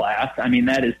of the class. I mean,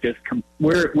 that is just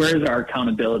where is our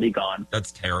accountability gone?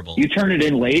 That's terrible. You turn it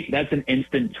in late, that's an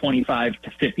instant 25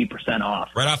 to 50% off.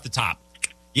 Right off the top.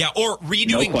 Yeah, or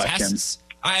redoing tests.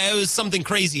 It was something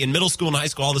crazy. In middle school and high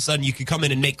school, all of a sudden you could come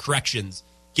in and make corrections,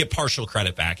 get partial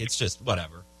credit back. It's just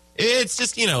whatever. It's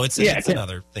just, it's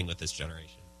another thing with this generation.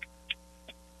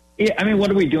 Yeah, I mean, what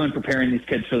are we doing preparing these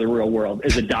kids for the real world?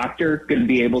 Is a doctor going to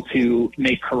be able to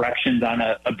make corrections on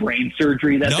a brain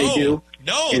surgery that they do?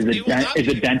 No. Is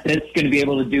a dentist going to be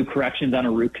able to do corrections on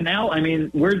a root canal? I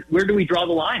mean, where do we draw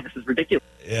the line? This is ridiculous.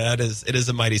 Yeah, it is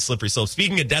a mighty slippery slope.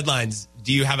 Speaking of deadlines,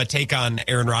 do you have a take on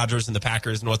Aaron Rodgers and the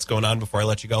Packers and what's going on before I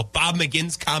let you go? Bob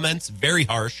McGinn's comments, very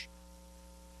harsh.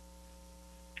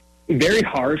 Very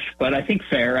harsh, but I think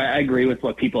fair. I agree with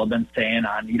what people have been saying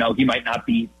on, he might not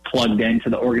be plugged into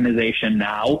the organization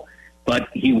now, but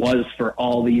he was for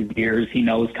all these years. He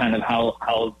knows kind of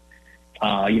how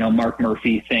Mark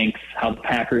Murphy thinks, how the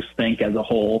Packers think as a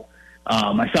whole.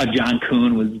 I saw John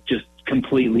Kuhn was just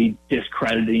completely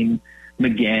discrediting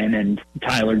McGinn and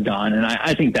Tyler Dunn, and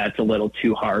I think that's a little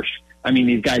too harsh. I mean,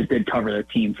 these guys did cover their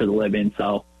team for the living,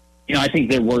 so, I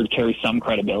think their word carries some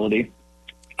credibility.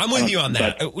 I'm with you on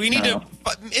that. We need to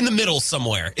in the middle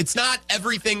somewhere. It's not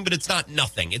everything, but it's not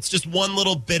nothing. It's just one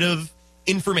little bit of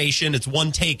information. It's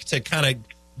one take to kind of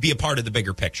be a part of the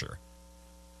bigger picture.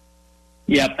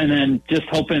 Yep, and then just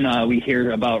hoping we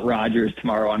hear about Rodgers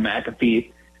tomorrow on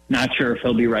McAfee. Not sure if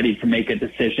he'll be ready to make a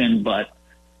decision, but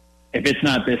if it's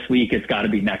not this week, it's got to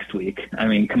be next week. I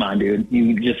mean, come on, dude.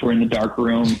 You just were in the dark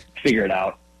room. Figure it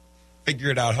out. Figure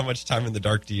it out. How much time in the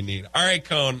dark do you need? All right,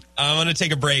 Cone, I'm going to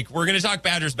take a break. We're going to talk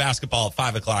Badgers basketball at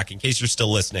 5 o'clock in case you're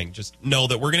still listening. Just know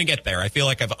that we're going to get there. I feel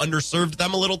like I've underserved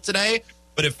them a little today,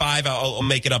 but at 5, I'll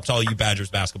make it up to all you Badgers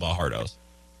basketball hardos.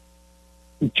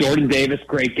 Jordan Davis,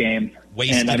 great game.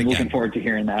 Wasted and I'm again. looking forward to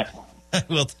hearing that.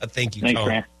 Well, thank you, Thanks, Cone.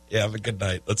 man. Yeah, have a good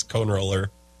night. Let's Cone Roller.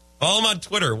 Follow him on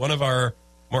Twitter, one of our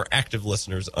more active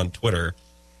listeners on Twitter.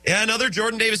 Yeah, another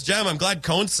Jordan Davis gem. I'm glad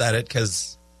Cone said it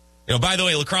because, by the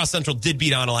way, La Crosse Central did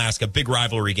beat Onalaska. Big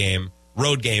rivalry game,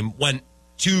 road game. Went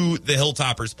to the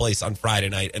Hilltoppers place on Friday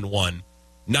night and won.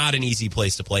 Not an easy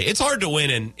place to play. It's hard to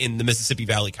win in the Mississippi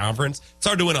Valley Conference. It's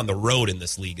hard to win on the road in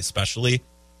this league, especially.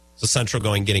 So Central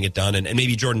getting it done. And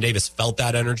maybe Jordan Davis felt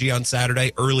that energy on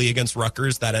Saturday early against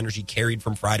Rutgers. That energy carried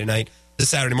from Friday night to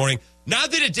Saturday morning.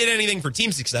 Not that it did anything for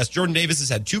team success. Jordan Davis has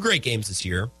had 2 great games this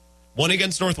year. One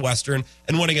against Northwestern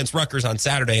and one against Rutgers on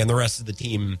Saturday. And the rest of the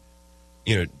team,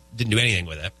 didn't do anything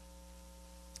with it.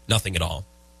 Nothing at all.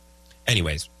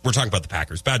 Anyways, we're talking about the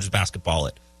Packers. Badgers basketball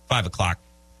at 5 o'clock.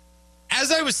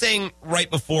 As I was saying right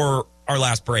before our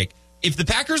last break, if the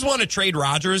Packers want to trade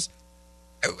Rodgers,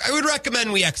 I would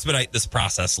recommend we expedite this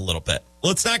process a little bit.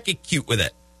 Let's not get cute with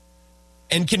it.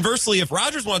 And conversely, if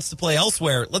Rodgers wants to play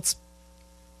elsewhere, let's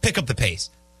pick up the pace.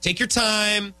 Take your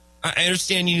time. I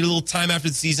understand you need a little time after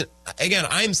the season. Again,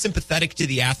 I'm sympathetic to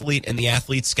the athlete and the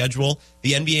athlete's schedule.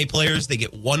 The NBA players, they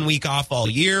get 1 week off all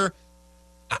year.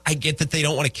 I get that they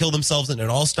don't want to kill themselves in an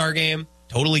all-star game.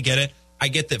 Totally get it. I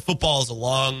get that football is a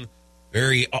long,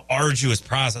 very arduous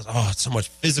process. Oh, it's so much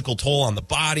physical toll on the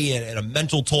body and a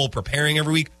mental toll preparing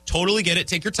every week. Totally get it.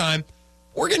 Take your time.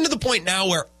 We're getting to the point now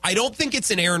where I don't think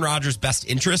it's in Aaron Rodgers' best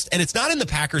interest, and it's not in the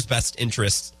Packers' best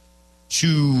interest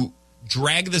to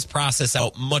drag this process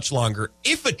out much longer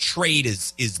if a trade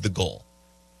is the goal.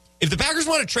 If the Packers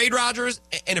want to trade Rodgers,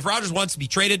 and if Rodgers wants to be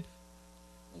traded,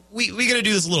 we got to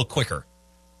do this a little quicker.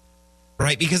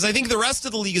 Right, because I think the rest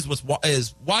of the league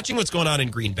is watching what's going on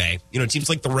in Green Bay. Teams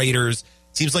like the Raiders,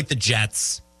 teams like the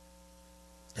Jets,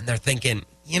 and they're thinking,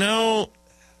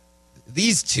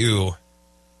 these two,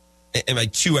 and by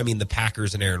two I mean the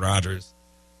Packers and Aaron Rodgers,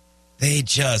 they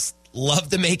just love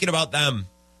to make it about them,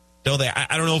 don't they?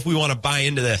 I don't know if we want to buy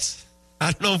into this.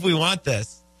 I don't know if we want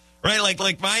this, right?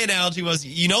 Like my analogy was,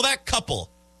 that couple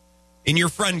in your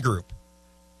friend group,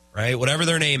 right? Whatever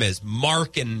their name is,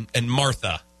 Mark and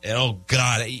Martha. And, oh,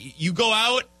 God, you go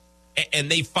out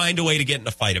and they find a way to get in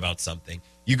a fight about something.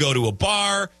 You go to a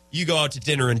bar, you go out to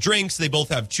dinner and drinks. They both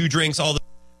have 2 drinks, all the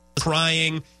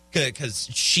crying because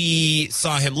she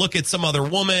saw him look at some other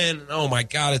woman. Oh, my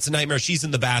God, it's a nightmare. She's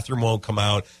in the bathroom, won't come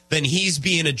out. Then he's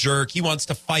being a jerk. He wants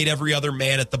to fight every other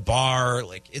man at the bar.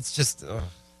 Like, it's just... Ugh.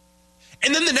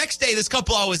 And then the next day, this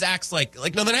couple always acts like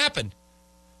nothing happened.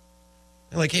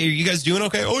 They're like, hey, are you guys doing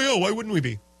okay? Oh, yeah, why wouldn't we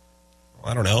be?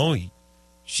 Well, I don't know.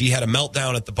 She had a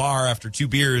meltdown at the bar after 2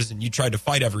 beers, and you tried to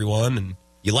fight everyone, and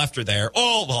you left her there.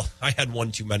 Oh, well, I had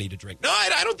 1 too many to drink. No,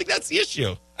 I don't think that's the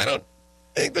issue. I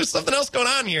think there's something else going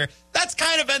on here. That's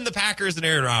kind of been the Packers and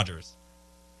Aaron Rodgers.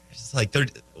 It's just like,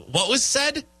 what was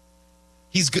said?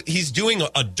 He's doing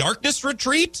a darkness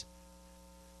retreat?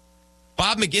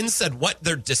 Bob McGinn said, what?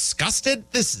 They're disgusted?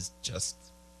 This is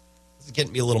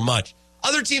getting me a little much.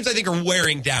 Other teams, I think, are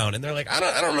wearing down, and they're like, I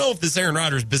don't know if this Aaron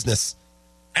Rodgers business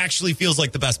actually feels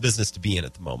like the best business to be in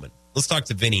at the moment. Let's talk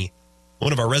to Vinny,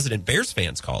 one of our resident Bears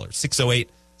fans callers,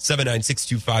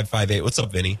 608-796-2558. What's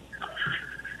up, Vinny?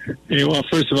 Hey, well,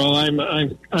 first of all,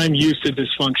 I'm used to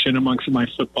dysfunction amongst my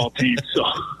football team. So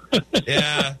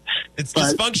yeah, it's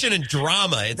dysfunction and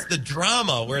drama. It's the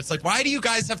drama where it's like, why do you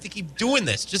guys have to keep doing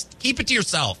this? Just keep it to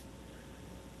yourself.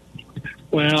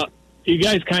 Well, you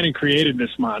guys kind of created this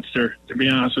monster, to be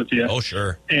honest with you. Oh,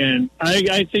 sure. And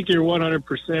I think you're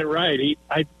 100% right.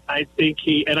 I think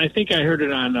I heard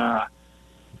it on,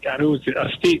 God, who was it?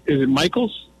 Steve, is it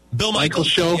Michaels? Bill Michaels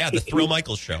show. Yeah, the Thrill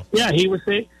Michaels show. Yeah, he was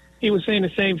saying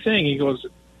the same thing. He goes,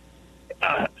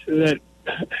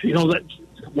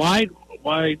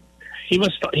 why he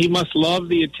must love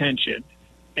the attention,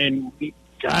 and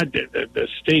God, the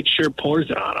state sure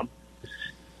pours it on him.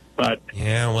 But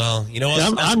yeah, well, you know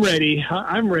what? I'm ready.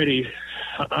 I'm ready.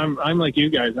 I'm like you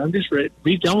guys. I'm just ready.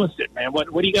 Be done with it, man. What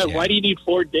do you got? Yeah. Why do you need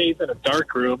 4 days in a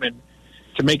dark room and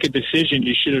to make a decision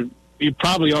you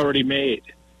probably already made?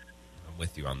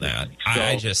 with you on that.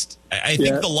 I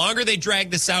think the longer they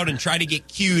drag this out and try to get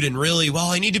cute and really,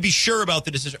 I need to be sure about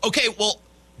the decision. Okay, well,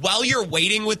 while you're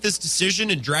waiting with this decision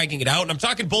and dragging it out, and I'm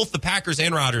talking both the Packers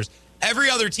and Rodgers, every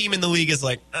other team in the league is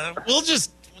like, we'll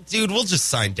just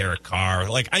sign Derek Carr.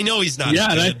 Like, I know he's not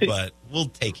good, but we'll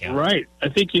take him. Right. I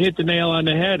think you hit the nail on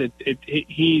the head.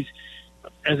 He's,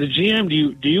 as a GM,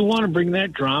 do you want to bring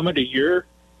that drama to your?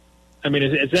 I mean,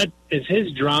 is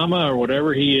his drama or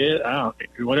whatever he is? I don't think.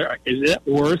 Whatever is it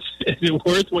worth? Is it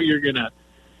worth what you're gonna?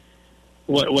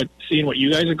 What seeing what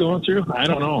you guys are going through? I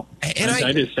don't know. And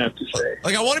I just have to say,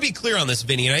 like, I want to be clear on this,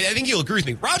 Vinny, and I think you'll agree with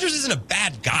me. Rodgers isn't a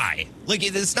bad guy. Like,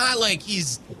 it's not like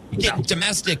he's getting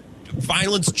domestic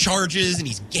violence charges and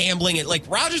he's gambling. And like,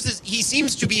 Rodgers he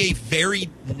seems to be a very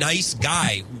nice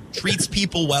guy who treats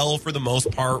people well for the most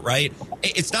part, right?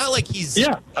 It's not like he's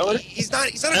not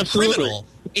a criminal.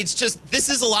 It's just, this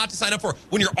is a lot to sign up for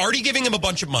when you're already giving him a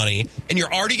bunch of money and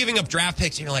you're already giving up draft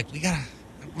picks and you're like,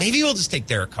 maybe we'll just take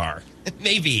Derek Carr.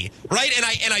 Maybe, right?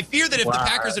 And I fear that if the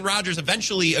Packers and Rodgers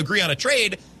eventually agree on a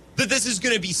trade, that this is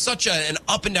going to be such an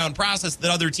up and down process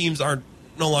that other teams are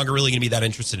no longer really going to be that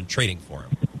interested in trading for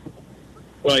him.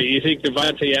 Well, you think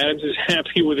Devontae Adams is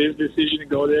happy with his decision to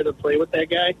go there to play with that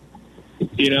guy?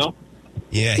 You know?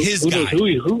 Yeah, his guy.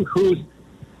 His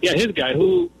guy.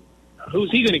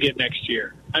 Who's he going to get next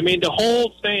year? I mean, the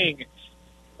whole thing,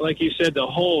 like you said, the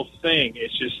thing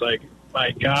is just like,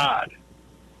 my God.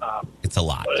 It's a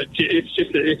lot.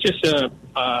 It's just a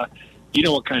you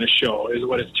know what kind of show is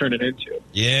what it's turning into.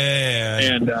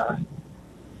 Yeah.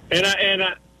 And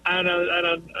on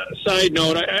a side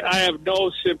note, I have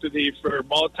no sympathy for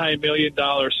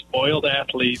multi-million-dollar spoiled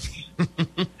athletes. I've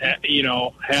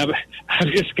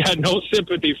just got no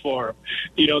sympathy for them.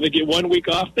 You know, they get 1 week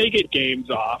off, they get games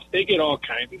off, they get all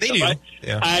kinds of stuff.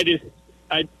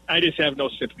 I just have no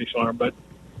sympathy for them, but.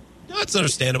 No, that's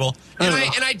understandable. And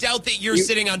I doubt that you're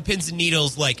sitting on pins and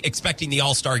needles, like, expecting the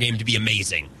All-Star game to be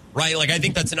amazing, right? Like, I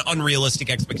think that's an unrealistic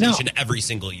expectation every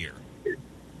single year.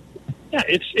 Yeah,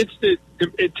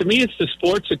 to me, it's the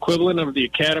sports equivalent of the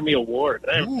Academy Award.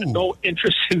 I have no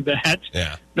interest in that.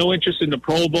 Yeah. No interest in the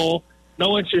Pro Bowl.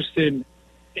 No interest in,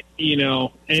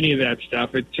 any of that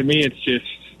stuff. To me, it's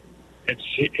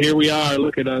here we are.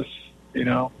 Look at us,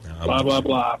 blah, blah,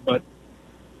 blah. But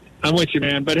I'm with you,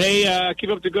 man. But, hey, keep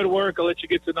up the good work. I'll let you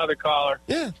get to another caller.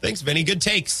 Yeah, thanks, Vinny. Good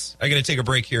takes. I got to take a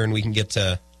break here, and we can get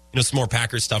to some more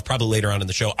Packers stuff probably later on in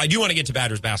the show. I do want to get to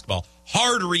Badgers basketball.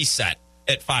 Hard reset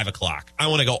at 5 o'clock. I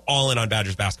want to go all in on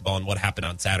Badgers basketball and what happened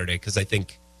on Saturday because I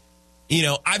think,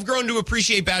 I've grown to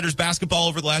appreciate Badgers basketball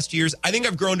over the last years. I think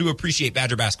I've grown to appreciate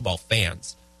Badger basketball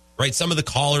fans, right? Some of the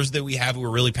callers that we have who are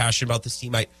really passionate about this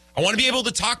team, I want to be able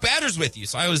to talk Badgers with you.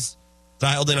 So I was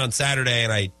dialed in on Saturday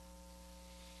and I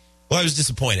was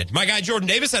disappointed. My guy Jordan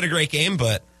Davis had a great game,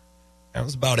 but that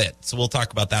was about it. So we'll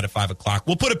talk about that at 5 o'clock.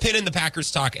 We'll put a pin in the Packers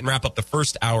talk and wrap up the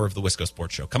first hour of the Wisco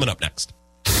Sports Show. Coming up next.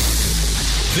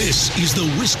 This is the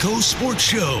Wisco Sports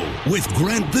Show with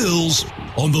Grant Bills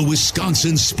on the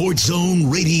Wisconsin Sports Zone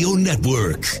Radio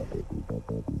Network.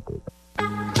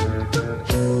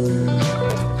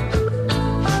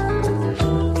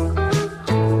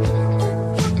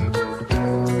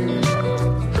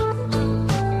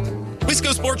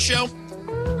 Wisco Sports Show.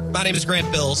 My name is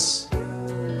Grant Bills.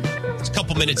 It's a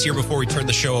couple minutes here before we turn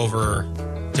the show over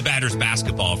to Badgers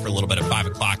basketball for a little bit at 5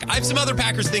 o'clock. I have some other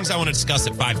Packers things I want to discuss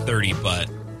at 5:30, but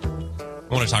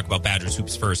I want to talk about Badgers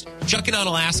hoops first. Chuck in on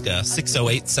Alaska,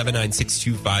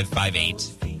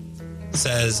 608-796-2558,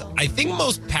 says, I think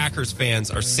most Packers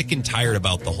fans are sick and tired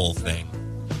about the whole thing.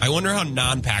 I wonder how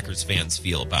non-Packers fans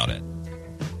feel about it.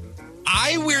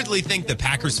 I weirdly think that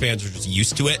Packers fans are just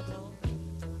used to it.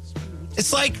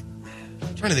 It's like,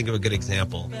 I'm trying to think of a good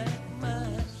example.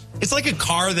 It's like a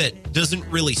car that doesn't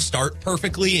really start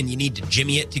perfectly and you need to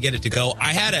jimmy it to get it to go.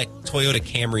 I had a Toyota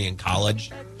Camry in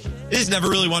college. It just never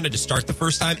really wanted to start the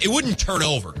first time. It wouldn't turn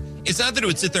over. It's not that it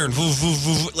would sit there and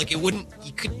like it wouldn't.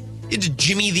 You had to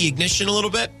jimmy the ignition a little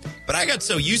bit, but I got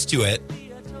so used to it.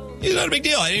 It's not a big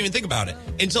deal. I didn't even think about it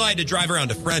until I had to drive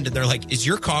around a friend, and they're like, does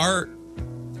your car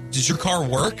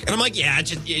work? And I'm like, yeah,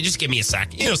 just give me a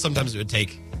sec. Sometimes it would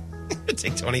take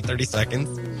 20, 30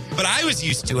 seconds, but I was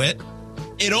used to it.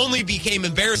 It only became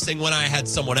embarrassing when I had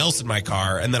someone else in my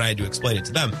car, and then I had to explain it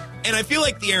to them. And I feel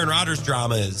like the Aaron Rodgers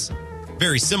drama is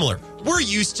very similar. We're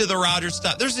used to the Rodgers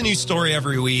stuff. There's a new story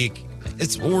every week.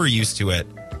 We're used to it.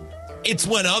 It's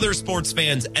when other sports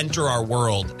fans enter our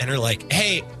world and are like,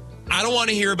 hey, I don't want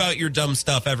to hear about your dumb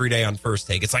stuff every day on First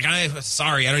Take. It's like,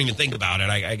 sorry, I don't even think about it.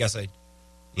 I guess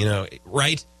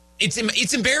right?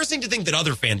 It's embarrassing to think that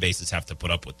other fan bases have to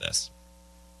put up with this.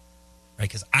 Right?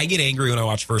 Because I get angry when I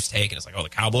watch First Take and it's like, oh, the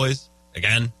Cowboys,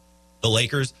 again. The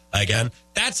Lakers, again.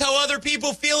 That's how other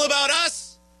people feel about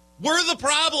us. We're the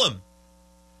problem.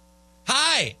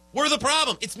 Hi, we're the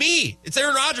problem. It's me. It's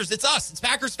Aaron Rodgers. It's us. It's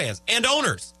Packers fans and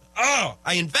owners. Oh,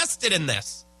 I invested in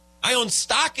this. I own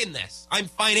stock in this. I'm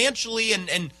financially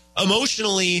and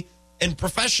emotionally and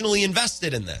professionally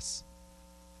invested in this.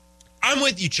 I'm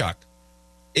with you, Chuck.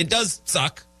 It does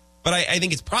suck, but I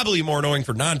think it's probably more annoying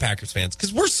for non-Packers fans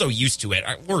because we're so used to it.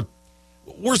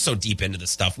 We're so deep into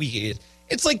this stuff.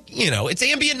 It's like, it's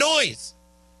ambient noise.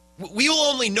 We will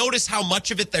only notice how much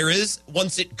of it there is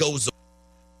once it goes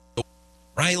away,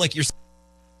 right? Like you're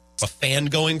a fan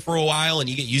going for a while and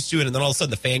you get used to it, and then all of a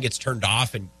sudden the fan gets turned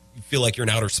off and you feel like you're in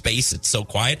outer space. It's so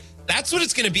quiet. That's what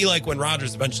it's going to be like when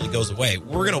Rodgers eventually goes away.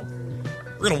 We're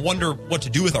gonna wonder what to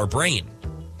do with our brain.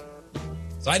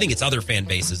 So I think it's other fan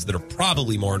bases that are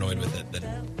probably more annoyed with it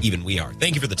than even we are.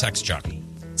 Thank you for the text, Chuck.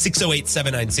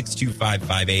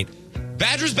 608-796-2558.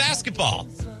 Badgers basketball.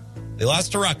 They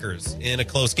lost to Rutgers in a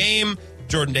close game.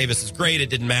 Jordan Davis is great. It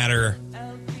didn't matter.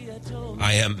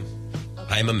 I am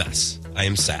a mess. I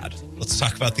am sad. Let's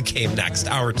talk about the game next.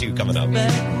 Hour 2 coming up.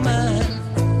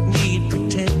 Need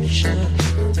protection.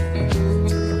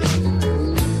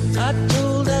 I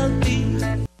told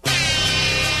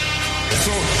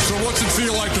So what's it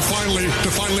feel like to finally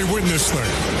win this thing?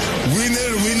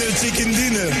 Winner, chicken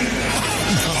dinner.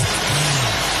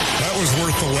 That was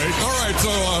worth the wait. All right, so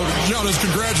Giannis,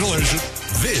 congratulations.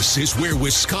 This is where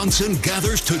Wisconsin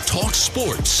gathers to talk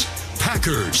sports.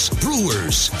 Packers,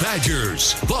 Brewers,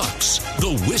 Badgers, Bucks.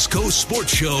 The Wisco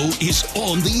Sports Show is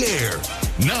on the air.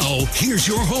 Now, here's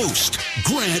your host,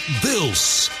 Grant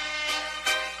Bills.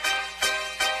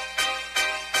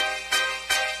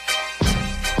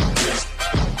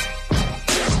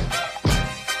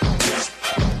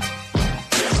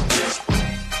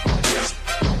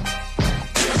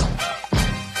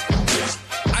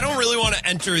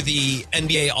 Enter the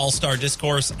NBA All-Star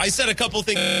discourse. I said a couple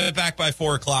things back by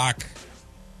 4 o'clock.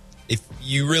 If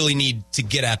you really need to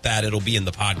get at that, it'll be in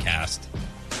the podcast.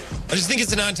 I just think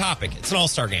it's a non-topic. It's an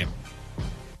All-Star game.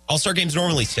 All-Star games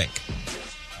normally stink.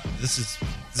 This is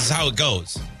how it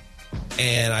goes.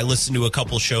 And I listened to a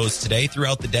couple shows today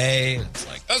throughout the day. It's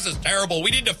like, this is terrible.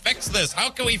 We need to fix this. How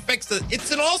can we fix this?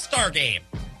 It's an All-Star game.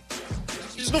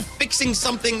 There's no fixing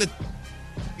something that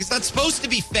is not supposed to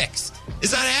be fixed.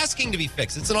 It's not asking to be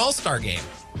fixed. It's an all-star game.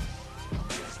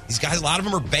 These guys, a lot of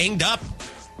them are banged up.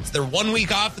 It's their 1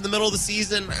 week off in the middle of the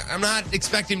season. I'm not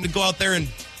expecting them to go out there and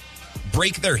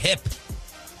break their hip,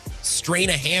 strain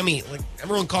a hammy. Like,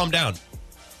 everyone calm down.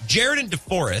 Jared in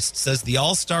DeForest says the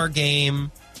all-star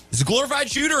game is a glorified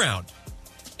shoot-around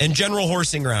and general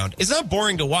horsing round. It's not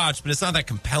boring to watch, but it's not that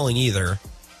compelling either.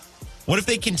 What if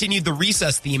they continued the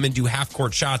recess theme and do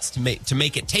half-court shots to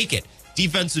make it take it?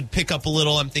 Defense would pick up a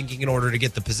little, I'm thinking, in order to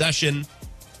get the possession.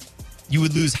 You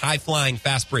would lose high-flying,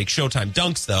 fast-break Showtime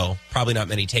dunks, though. Probably not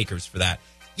many takers for that.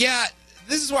 Yeah,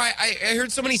 this is why I heard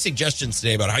so many suggestions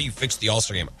today about how you fix the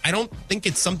All-Star game. I don't think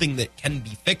it's something that can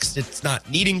be fixed. It's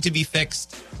not needing to be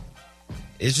fixed.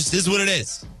 It just is what it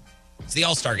is. It's the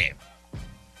All-Star game.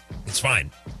 It's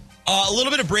fine. A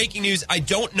little bit of breaking news. I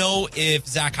don't know if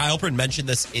Zach Heilprin mentioned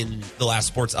this in the last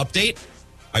sports update.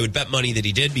 I would bet money that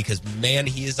he did because, man,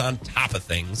 he is on top of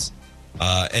things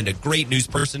and a great news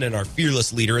person and our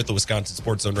fearless leader at the Wisconsin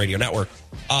Sports Zone Radio Network.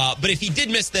 But if he did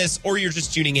miss this or you're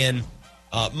just tuning in,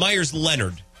 Myers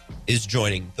Leonard is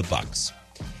joining the Bucks.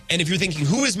 And if you're thinking,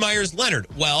 who is Myers Leonard?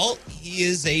 Well, he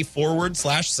is a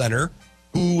forward/center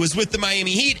who was with the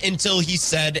Miami Heat until he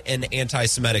said an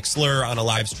anti-Semitic slur on a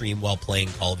live stream while playing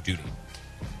Call of Duty.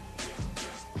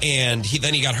 And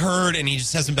then he got hurt and he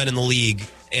just hasn't been in the league.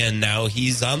 And now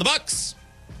he's on the Bucks.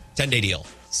 10-day deal.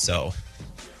 So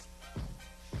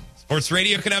Sports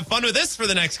Radio can have fun with this for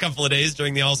the next couple of days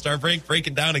during the All-Star break,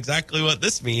 breaking down exactly what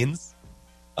this means.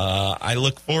 I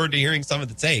look forward to hearing some of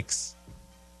the takes.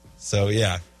 So,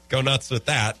 yeah, go nuts with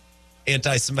that.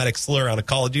 Anti-Semitic slur on a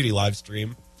Call of Duty live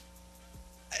stream.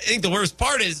 I think the worst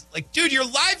part is, like, dude, you're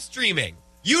live streaming.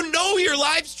 You know you're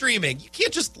live streaming. You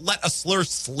can't just let a slur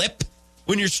slip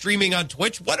when you're streaming on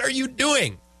Twitch. What are you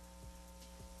doing?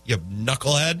 You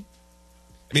knucklehead.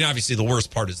 I mean, obviously the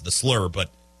worst part is the slur, but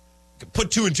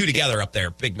put 2 and 2 together up there,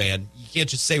 big man. You can't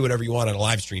just say whatever you want on a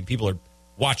live stream. People are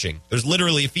watching. There's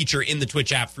literally a feature in the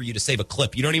Twitch app for you to save a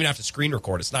clip. You don't even have to screen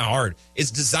record. It's not hard. It's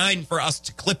designed for us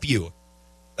to clip you.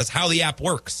 That's how the app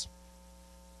works.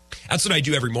 That's what I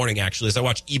do every morning, actually, is I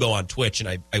watch Ebo on Twitch, and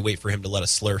I wait for him to let a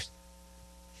slur.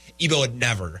 Ebo would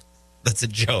never. That's a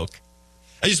joke.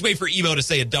 I just wait for Ebo to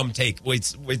say a dumb take,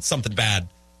 wait something bad.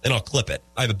 Then I'll clip it.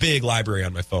 I have a big library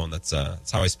on my phone. That's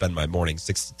how I spend my morning,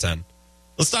 6 to 10.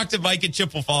 A Let's talk to Mike in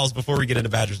Chippewa Falls before we get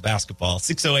into Badgers basketball.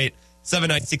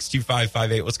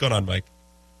 608-796-2558. What's going on, Mike?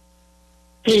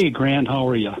 Hey, Grant. How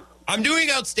are you? I'm doing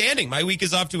outstanding. My week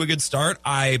is off to a good start.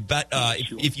 I bet,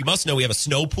 if you must know, we have a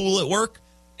snow pool at work,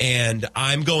 and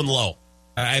I'm going low.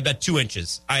 I bet 2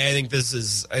 inches. I think this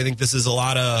is a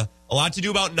lot to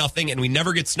do about nothing, and we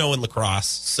never get snow in lacrosse.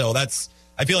 So I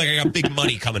feel like I got big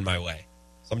money coming my way.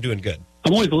 So I'm doing good.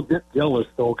 I'm always a little bit jealous,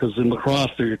 though, because in lacrosse,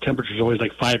 your temperature is always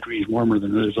like 5 degrees warmer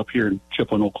than it is up here in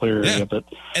Chippewa and Eau Claire area. But,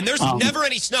 and there's never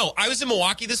any snow. I was in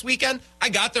Milwaukee this weekend. I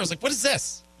got there. I was like, what is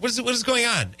this? What is going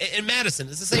on? In Madison,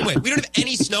 it's the same way. We don't have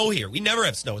any snow here. We never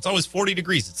have snow. It's always 40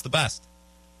 degrees. It's the best.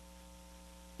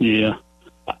 Yeah.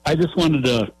 I just wanted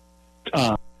to,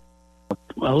 a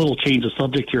little change of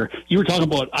subject here. You were talking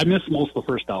about, I missed most of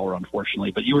the first hour,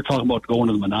 unfortunately, but you were talking about going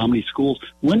to the Menominee schools.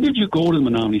 When did you go to the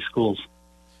Menominee schools?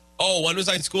 Oh, when was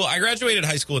I in school? I graduated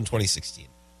high school in 2016.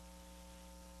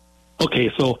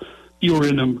 Okay, so you were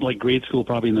in grade school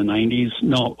probably in the 90s?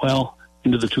 No, well,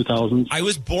 into the 2000s? I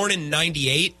was born in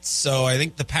 98, so I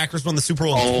think the Packers won the Super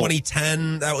Bowl in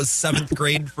 2010. That was 7th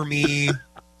grade for me.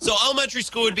 So elementary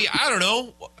school would be, I don't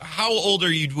know, how old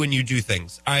are you when you do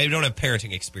things? I don't have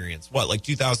parenting experience. What, like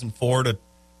 2004 to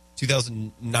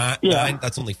 2009? Yeah.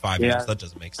 That's only 5 years. That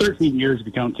doesn't make sense. 13 years if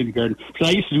you count kindergarten. Because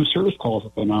I used to do service calls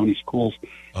at the Menominee schools,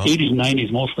 80s and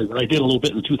 90s mostly, but I did a little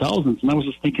bit in the 2000s, and I was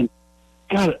just thinking,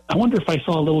 God, I wonder if I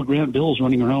saw little Grant Bills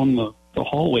running around the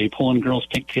hallway pulling girls'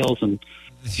 pigtails and,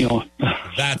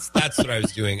 That's what I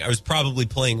was doing. I was probably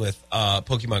playing with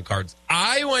Pokemon cards.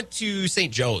 I went to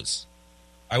St. Joe's.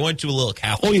 I went to a little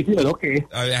Catholic. Oh, you did? Okay.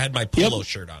 I had my polo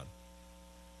shirt on. I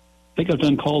think I've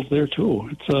done calls there, too.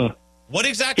 It's What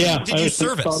exactly did you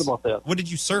service? Thought about that. What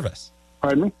did you service?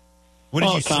 Pardon me? What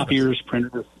did you copiers, service?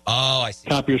 printers. Oh, I see.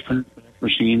 Copiers, printers,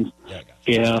 machines.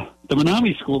 Yeah. The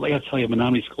Menominee schools, I got to tell you,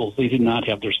 Menominee schools, they did not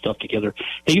have their stuff together.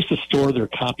 They used to store their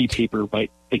copy paper by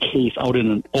the case out in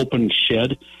an open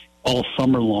shed all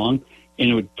summer long, and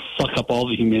it would suck up all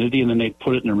the humidity, and then they'd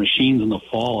put it in their machines in the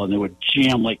fall, and they would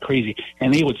jam like crazy.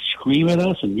 And they would scream at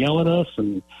us and yell at us,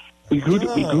 and we grew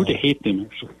to hate them,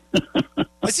 actually.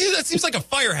 That seems like a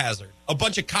fire hazard. A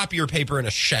bunch of copier paper in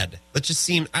a shed. That just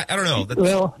seems, I don't know.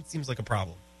 That seems like a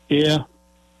problem. Yeah.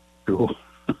 True.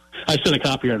 I set a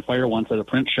copier on fire once at a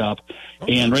print shop,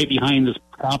 and right behind this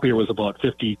copier was about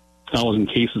 50,000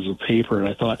 cases of paper. And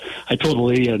I told the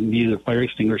lady I needed a fire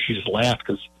extinguisher. She just laughed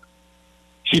because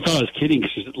she thought I was kidding.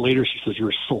 Later she says, "You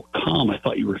were so calm. I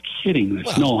thought you were kidding." I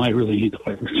said, "No, I really need the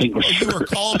fire extinguisher." You were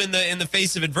calm in the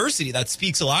face of adversity. That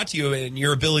speaks a lot to you and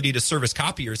your ability to service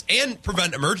copiers and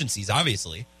prevent emergencies,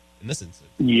 obviously, in this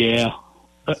instance. Yeah.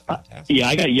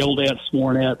 I got yelled at,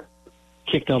 sworn at,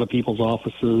 kicked out of people's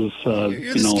offices.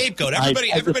 You're the scapegoat.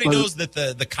 Everybody knows that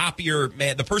the copier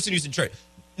man, the person who's in charge,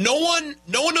 no one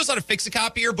knows how to fix a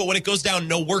copier, but when it goes down,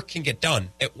 no work can get done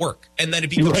at work, and then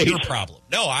it becomes your problem.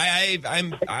 No, I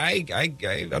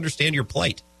understand your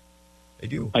plight. I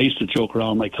do. I used to joke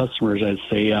around with my customers. I'd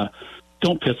say,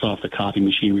 "Don't piss off the copy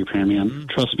machine repairman.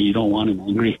 Trust me, you don't want him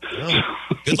angry." No.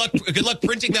 Good luck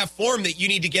printing that form that you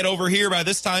need to get over here by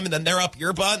this time, and then they're up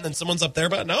your butt, and then someone's up their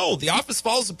butt. No, the office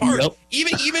falls apart. Yep.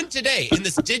 Even today, in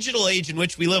this digital age in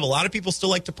which we live, a lot of people still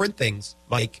like to print things.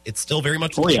 Mike, it's still very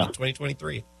much in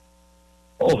 2023.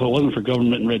 Oh, if it wasn't for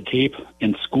government and red tape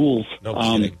in schools,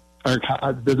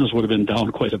 our business would have been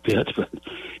down quite a bit. But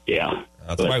yeah,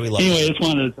 that's why we love. Anyway, I just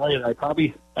wanted to tell you that I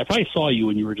probably saw you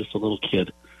when you were just a little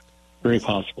kid. Very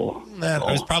possible.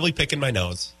 I was probably picking my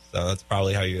nose, so that's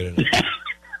probably how you did it.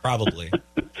 Probably.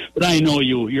 But I know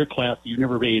you. You're classy. You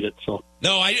never ate it, so.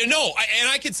 No, and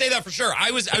I can say that for sure.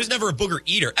 I was never a booger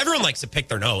eater. Everyone likes to pick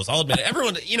their nose. I'll admit it.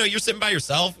 Everyone, you're sitting by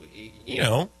yourself.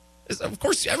 Of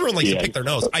course, everyone likes to pick their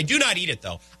nose. I do not eat it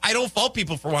though. I don't fault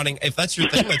people for wanting. If that's your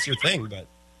thing, that's your thing. But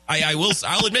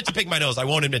I'll admit to pick my nose. I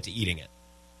won't admit to eating it.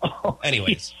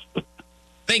 Anyways,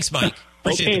 thanks, Mike.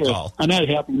 Appreciate the call. On that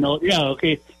happy note,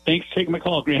 okay. Thanks for taking my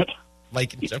call, Grant.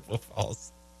 Mike in Chippewa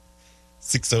Falls.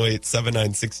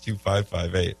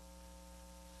 608-796-2558.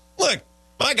 Look,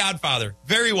 my godfather,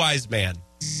 very wise man.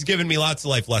 He's given me lots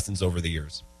of life lessons over the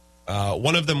years.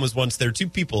 One of them was once there are two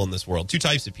people in this world, two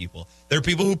types of people. There are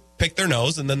people who pick their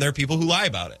nose, and then there are people who lie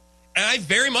about it. And I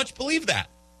very much believe that.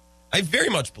 Now,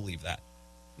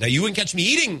 you wouldn't catch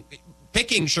me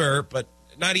picking, sure, but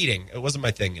not eating. It wasn't my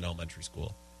thing in elementary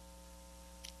school.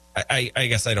 I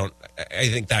guess I don't. I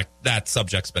think that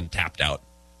subject's been tapped out.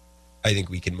 I think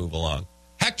we can move along.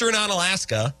 Hector in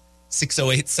Alaska,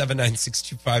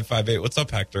 608-796-2558. What's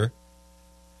up, Hector?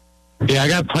 Yeah, I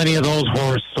got plenty of those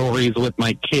horror stories with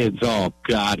my kids. Oh,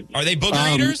 God. Are they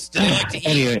booger eaters? Do they like to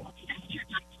eat?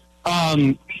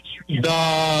 Anyway,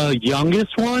 The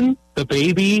youngest one, the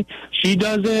baby, she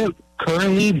does it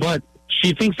currently, but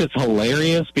she thinks it's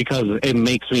hilarious because it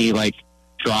makes me like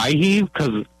dry heave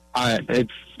because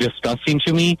it's disgusting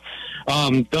to me.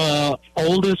 The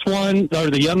oldest one, or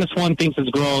the youngest one, thinks it's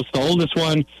gross. The oldest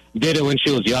one did it when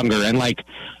she was younger, and like,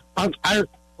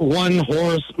 one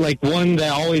horse, like one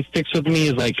that always sticks with me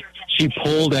is like she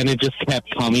pulled and it just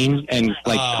kept coming and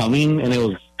coming, and it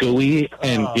was gooey,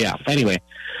 and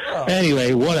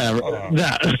Anyway, whatever.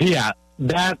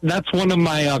 That's one of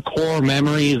my core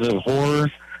memories of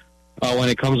horror. When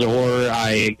it comes to horror,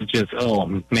 I just,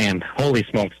 oh man, holy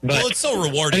smokes. But well, it's so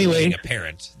rewarding being a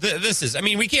parent. This is, I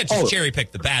mean, we can't just cherry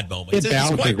pick the bad moments. It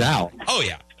balances out. Oh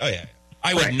yeah.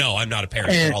 I wouldn't know. I'm not a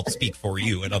parent, but I'll speak for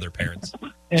you and other parents.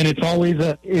 And it's always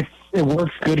it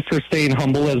works good for staying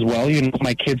humble as well. You know,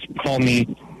 my kids call me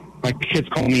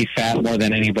fat more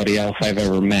than anybody else I've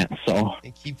ever met. So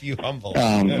they keep you humble.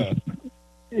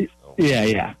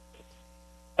 Yeah.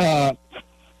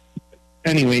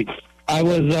 Anyway, I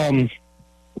was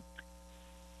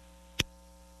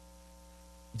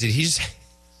Did he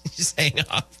just hang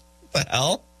up? What the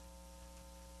hell?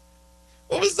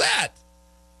 What was that?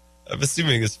 I'm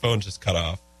assuming his phone just cut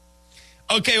off.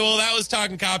 Okay, well, that was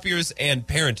talking copiers and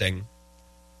parenting.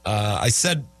 I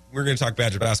said we were going to talk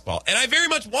Badgers basketball, and I very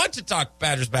much want to talk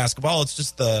Badgers basketball. It's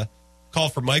just the call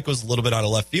for Mike was a little bit out of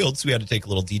left field, so we had to take a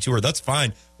little detour. That's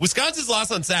fine. Wisconsin's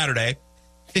lost on Saturday,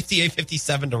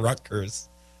 58-57 to Rutgers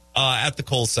at the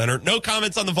Kohl Center. No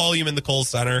comments on the volume in the Kohl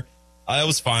Center. It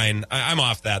was fine. I'm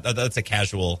off that. That's a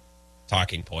casual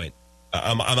talking point.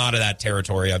 I'm out of that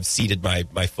territory. I've ceded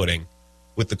my footing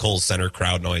with the Kohl Center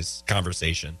crowd noise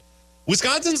conversation.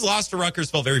 Wisconsin's loss to Rutgers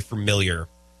felt very familiar.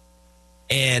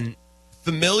 And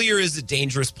familiar is a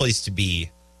dangerous place to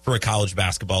be for a college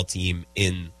basketball team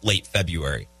in late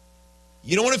February.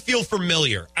 You don't want to feel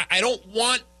familiar. I don't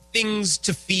want things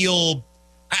to feel...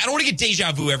 I don't want to get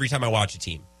deja vu every time I watch a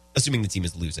team, assuming the team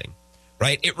is losing,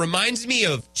 right? It reminds me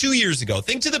of 2 years ago.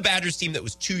 Think to the Badgers team that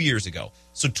was 2 years ago.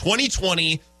 So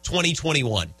 2020,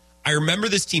 2021. I remember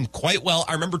this team quite well.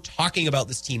 I remember talking about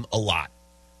this team a lot.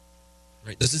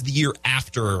 Right? This is the year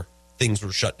after things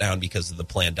were shut down because of the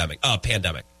pandemic. And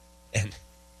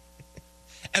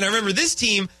I remember this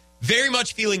team very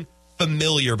much feeling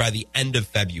familiar by the end of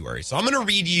February. So I'm going to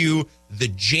read you the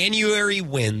January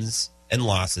wins and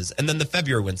losses, and then the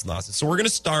February wins and losses. So we're going to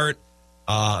start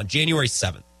January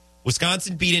 7th.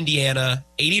 Wisconsin beat Indiana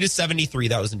 80-73.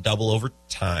 That was in double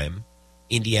overtime.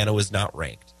 Indiana was not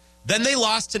ranked. Then they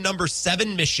lost to number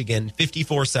 7 Michigan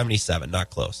 54-77. Not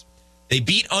close. They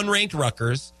beat unranked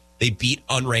Rutgers. They beat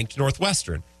unranked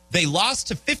Northwestern. They lost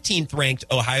to 15th ranked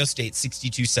Ohio State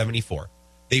 62-74.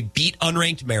 They beat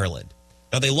unranked Maryland.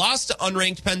 Now they lost to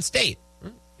unranked Penn State.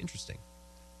 Interesting.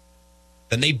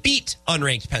 Then they beat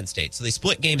unranked Penn State. So they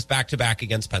split games back-to-back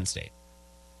against Penn State.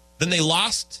 Then they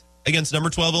lost against number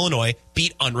 12 Illinois,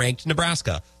 beat unranked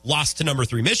Nebraska. Lost to number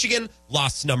 3 Michigan,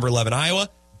 lost to number 11 Iowa,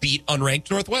 beat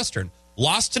unranked Northwestern.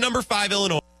 Lost to number 5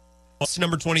 Illinois, lost to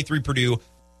number 23 Purdue,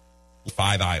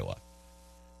 5 Iowa.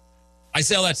 I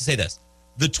say all that to say this.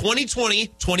 The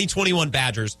 2020-2021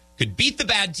 Badgers could beat the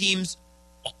bad teams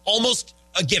almost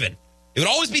a given. It would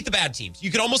always beat the bad teams.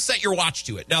 You could almost set your watch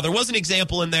to it. Now, there was an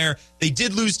example in there. They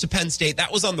did lose to Penn State.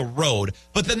 That was on the road.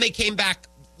 But then they came back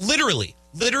literally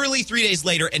 3 days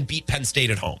later and beat Penn State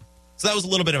at home. So that was a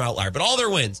little bit of an outlier. But all their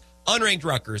wins, unranked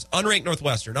Rutgers, unranked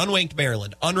Northwestern, unranked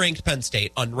Maryland, unranked Penn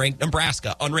State, unranked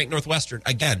Nebraska, unranked Northwestern.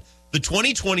 Again, the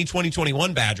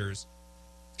 2020-2021 Badgers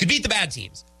could beat the bad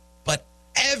teams. But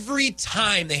every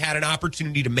time they had an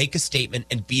opportunity to make a statement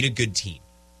and beat a good team.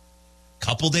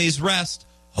 Couple days rest,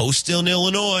 host in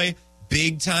Illinois,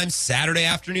 big time Saturday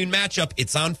afternoon matchup.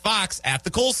 It's on Fox at the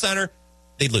Kohl Center.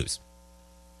 They'd lose.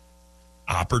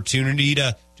 Opportunity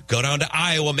to go down to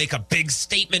Iowa, make a big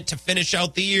statement to finish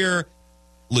out the year,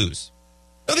 lose.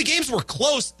 No, the games were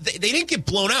close. They didn't get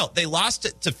blown out. They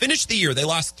lost to finish the year. They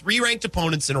lost 3 ranked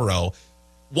opponents in a row.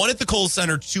 1 at the Kohl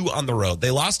Center, 2 on the road. They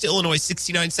lost to Illinois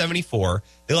 69-74.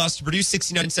 They lost to Purdue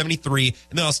 69-73.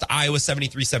 And they lost to Iowa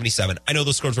 73-77. I know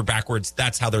those scores were backwards.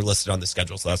 That's how they're listed on the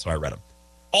schedule, so that's why I read them.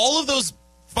 All of those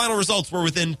final results were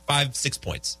within 5-6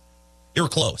 points. They were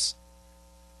close.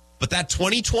 But that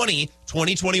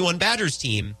 2020-2021 Badgers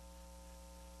team,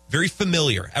 very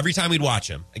familiar every time we'd watch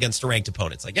them against a ranked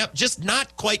opponent. It's like, yep, just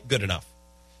not quite good enough.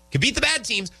 Could beat the bad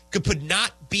teams, could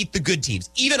not beat the good teams.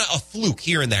 Even a fluke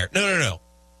here and there. No.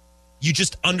 You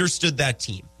just understood that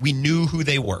team. We knew who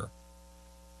they were,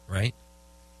 right?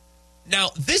 Now,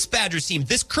 this Badgers team,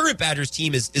 this current Badgers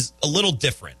team is a little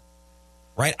different,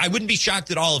 right? I wouldn't be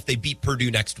shocked at all if they beat Purdue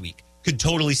next week. Could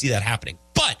totally see that happening.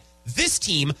 But This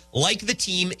team, like the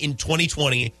team in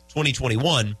 2020,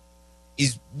 2021,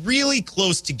 is really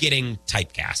close to getting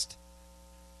typecast.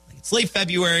 It's late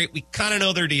February. We kind of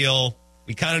know their deal.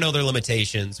 We kind of know their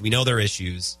limitations. We know their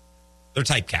issues. They're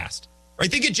typecast. Right?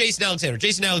 Think of Jason Alexander.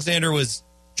 Jason Alexander was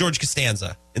George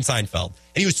Costanza in Seinfeld.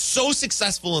 And he was so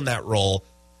successful in that role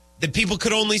that people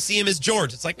could only see him as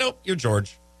George. It's like, nope, you're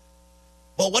George.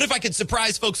 Well, what if I could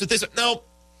surprise folks with this? No,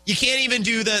 you can't even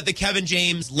do the Kevin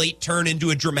James late turn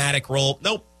into a dramatic role.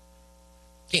 Nope.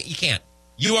 You can't.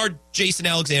 You are Jason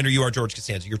Alexander. You are George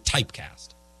Costanza. You're typecast.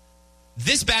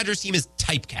 This Badgers team is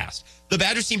typecast. The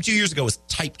Badgers team 2 years ago was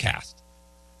typecast.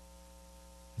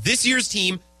 This year's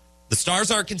team, the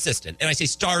stars aren't consistent. And I say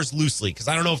stars loosely because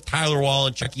I don't know if Tyler Wall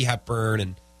and Chucky Hepburn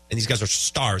and these guys are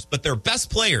stars, but their best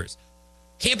players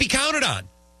can't be counted on.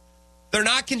 They're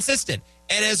not consistent.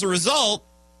 And as a result,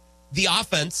 the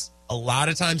offense, a lot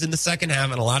of times in the second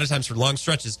half and a lot of times for long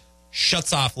stretches,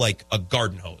 shuts off like a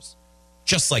garden hose.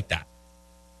 Just like that.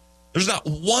 There's not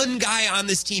one guy on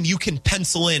this team you can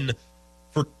pencil in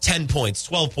for 10 points,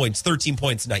 12 points, 13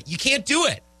 points a night. You can't do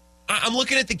it. I'm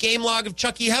looking at the game log of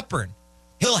Chucky Hepburn.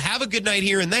 He'll have a good night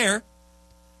here and there.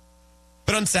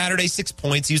 But on Saturday, 6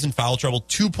 points. He was in foul trouble.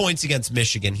 2 points against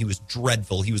Michigan. He was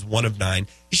dreadful. He was 1 of 9.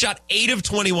 He shot 8 of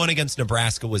 21 against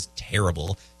Nebraska. Was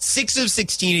terrible. 6 of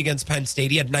 16 against Penn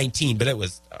State. He had 19, but it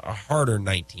was a harder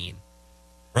 19.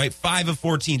 Right? 5 of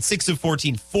 14, 6 of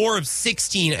 14, 4 of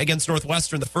 16 against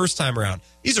Northwestern the first time around.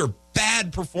 These are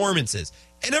bad performances.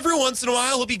 And every once in a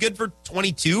while, he'll be good for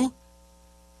 22.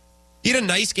 He had a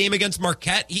nice game against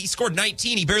Marquette. He scored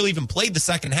 19. He barely even played the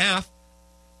second half.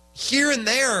 Here and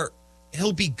there,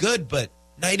 he'll be good, but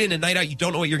night in and night out, you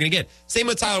don't know what you're going to get. Same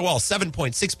with Tyler Wall, 7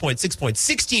 points, 6 points, 6 points,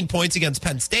 16 points against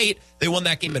Penn State. They won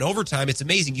that game in overtime. It's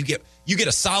amazing. You get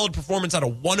a solid performance out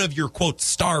of one of your, quote,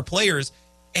 star players,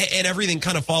 and everything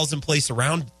kind of falls in place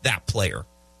around that player.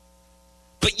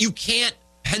 But you can't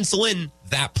pencil in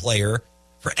that player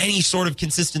for any sort of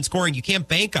consistent scoring. You can't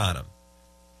bank on him.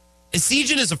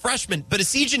 Essegian is a freshman, but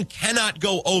Essegian cannot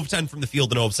go 0 of 10 from the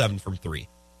field and 0 of 7 from 3,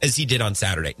 as he did on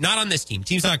Saturday. Not on this team.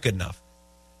 Team's not good enough.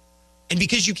 And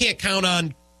because you can't count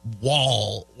on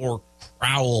Wall or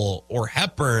Crowell or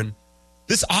Hepburn,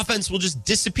 this offense will just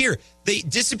disappear. They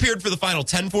disappeared for the final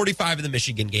 10:45 of the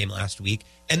Michigan game last week,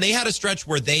 and they had a stretch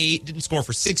where they didn't score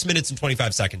for 6 minutes and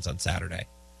 25 seconds on Saturday.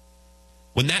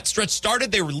 When that stretch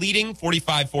started, they were leading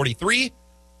 45-43,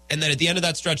 and then at the end of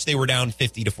that stretch, they were down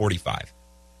 50-45.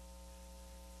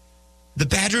 The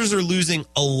Badgers are losing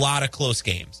a lot of close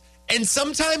games. And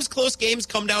sometimes close games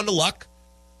come down to luck.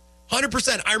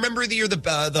 100%. I remember the year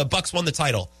the Bucks won the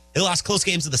title. They lost close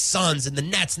games to the Suns and the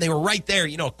Nets, and they were right there,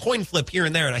 a coin flip here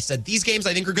and there. And I said, these games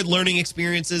I think are good learning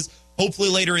experiences. Hopefully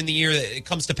later in the year it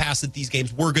comes to pass that these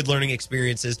games were good learning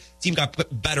experiences. Team got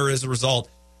better as a result.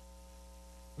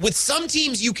 With some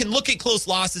teams, you can look at close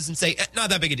losses and say, not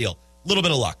that big a deal. A little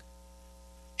bit of luck.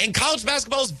 And college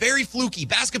basketball is very fluky.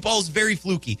 Basketball is very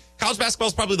fluky. College basketball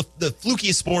is probably the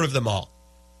flukiest sport of them all.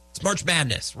 It's March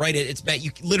Madness, right? You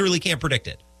literally can't predict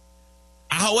it.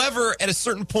 However, at a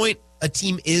certain point, a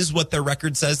team is what their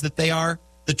record says that they are.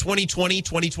 The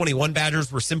 2020-2021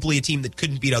 Badgers were simply a team that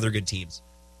couldn't beat other good teams.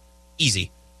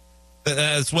 Easy.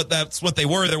 That's what they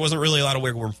were. There wasn't really a lot of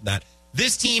wiggle room from that.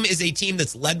 This team is a team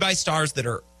that's led by stars that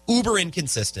are uber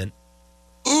inconsistent.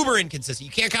 Uber inconsistent.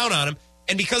 You can't count on them.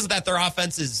 And because of that, their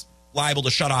offense is liable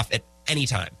to shut off at any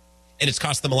time. And it's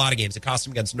cost them a lot of games. It cost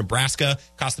them against Nebraska,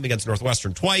 cost them against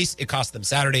Northwestern twice. It cost them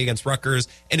Saturday against Rutgers.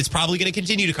 And it's probably going to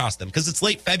continue to cost them because it's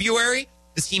late February.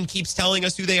 This team keeps telling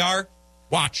us who they are.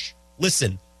 Watch,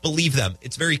 listen, believe them.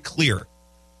 It's very clear.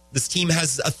 This team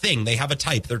has a thing. They have a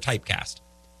type. They're typecast.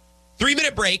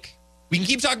 3-minute break. We can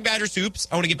keep talking Badgers hoops.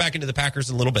 I want to get back into the Packers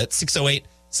in a little bit.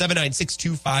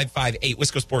 608-796-2558.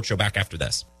 Wisco Sports Show back after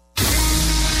this.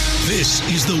 This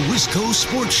is the Wisco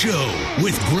Sports Show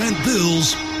with Grant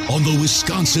Bills on the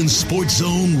Wisconsin Sports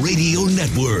Zone Radio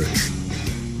Network.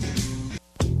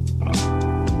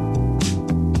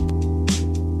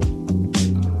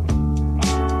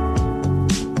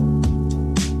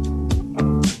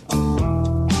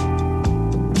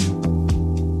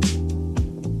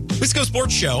 Wisco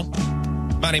Sports Show.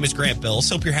 My name is Grant Bills.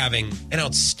 Hope you're having an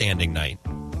outstanding night.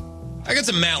 I got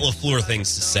some Matt LaFleur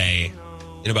things to say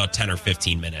in about 10 or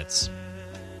 15 minutes.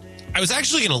 I was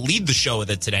actually going to lead the show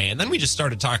with it today, and then we just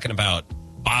started talking about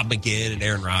Bob McGinn and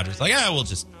Aaron Rodgers. Like,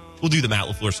 we'll do the Matt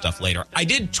LaFleur stuff later. I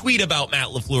did tweet about Matt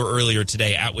LaFleur earlier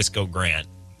today at Wisco Grant.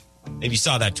 Maybe you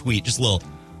saw that tweet. Just a little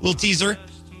teaser.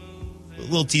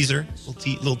 Little tease.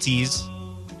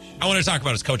 I want to talk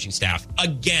about his coaching staff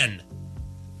again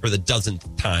for the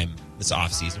dozenth time this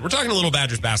offseason. We're talking a little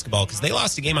Badgers basketball because they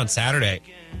lost a game on Saturday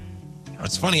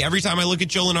It's funny. Every time I look at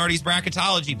Joe Lunardi's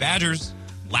bracketology, Badgers,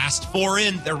 last 4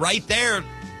 in, they're right there.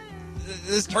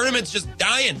 This tournament's just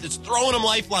dying. It's throwing them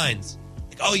lifelines.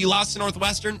 Like, oh, you lost to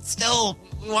Northwestern? Still,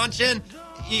 we want you in.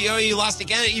 You lost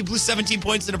again. You blew 17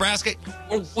 points to Nebraska.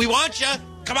 We want you.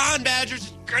 Come on,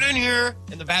 Badgers. Get in here.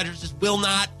 And the Badgers just will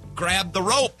not grab the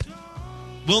rope.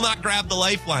 Will not grab the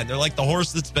lifeline. They're like the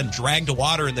horse that's been dragged to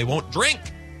water and they won't drink.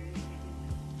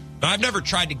 Now, I've never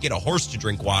tried to get a horse to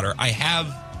drink water. I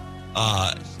have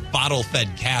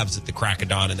bottle-fed calves at the crack of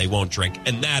dawn and they won't drink,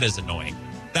 and that is annoying.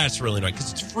 That's really annoying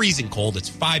because it's freezing cold. It's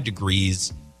 5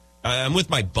 degrees. I'm with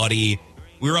my buddy.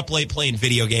 We were up late playing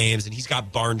video games, and he's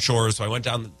got barn chores, so I went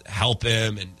down to help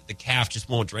him, and the calf just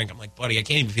won't drink. I'm like, buddy, I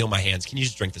can't even feel my hands. Can you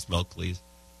just drink this milk, please?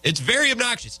 It's very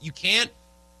obnoxious. You can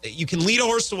lead a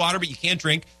horse to water, but you can't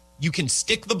drink. You can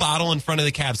stick the bottle in front of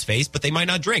the calf's face, but they might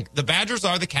not drink. The Badgers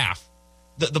are the calf.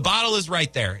 The bottle is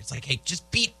right there. It's like, hey, just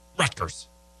beat Rutgers.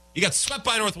 You got swept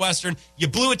by Northwestern. You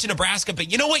blew it to Nebraska,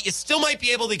 but you know what? You still might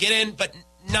be able to get in, but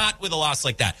not with a loss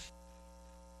like that.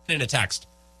 In a text.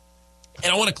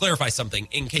 And I want to clarify something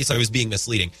in case I was being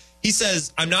misleading. He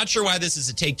says, I'm not sure why this is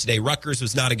a take today. Rutgers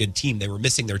was not a good team. They were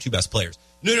missing their 2 best players.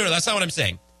 No, that's not what I'm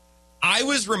saying. I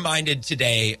was reminded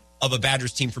today of a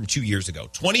Badgers team from 2 years ago,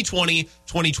 2020,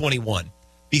 2021.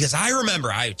 Because I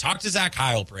remember I talked to Zach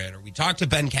Heilprin, or we talked to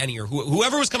Ben Kenny, or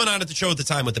whoever was coming on at the show at the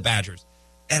time with the Badgers.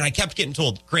 And I kept getting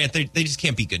told, Grant, they just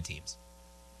can't beat good teams.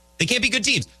 They can't beat good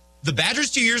teams. The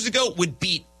Badgers 2 years ago would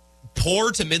beat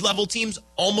poor to mid-level teams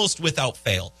almost without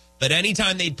fail. But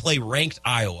anytime they'd play ranked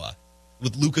Iowa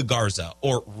with Luka Garza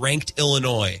or ranked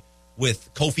Illinois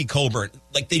with Kofi Coburn,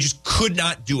 like they just could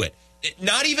not do it.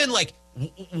 Not even like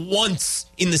once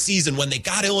in the season when they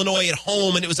got Illinois at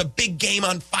home and it was a big game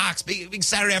on Fox, big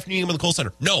Saturday afternoon game on the Kohl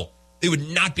Center. No, they would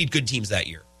not beat good teams that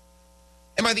year.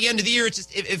 And by the end of the year,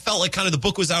 it felt like kind of the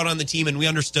book was out on the team and we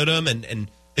understood them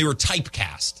and they were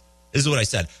typecast, is what I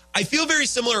said. I feel very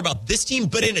similar about this team,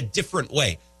 but in a different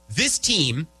way. This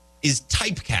team is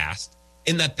typecast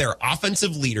in that their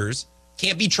offensive leaders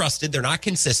can't be trusted. They're not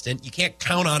consistent. You can't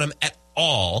count on them at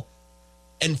all.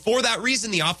 And for that reason,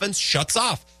 the offense shuts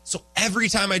off. So every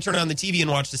time I turn on the TV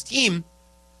and watch this team,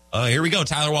 here we go.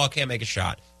 Tyler Wall can't make a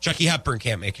shot. Chucky Hepburn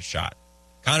can't make a shot.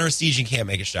 Connor Essegian can't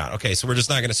make a shot. Okay, so we're just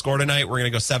not going to score tonight. We're going to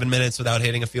go 7 minutes without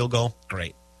hitting a field goal.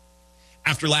 Great.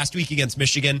 After last week against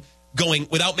Michigan, going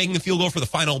without making a field goal for the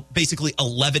final basically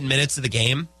 11 minutes of the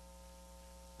game,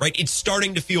 right? It's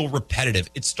starting to feel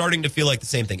repetitive. It's starting to feel like the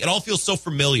same thing. It all feels so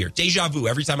familiar. Deja vu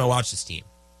every time I watch this team.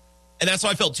 And that's how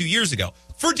I felt 2 years ago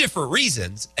for different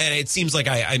reasons. And it seems like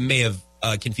I may have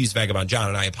confused Vagabond John,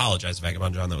 and I apologize,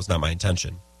 Vagabond John. That was not my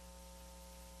intention.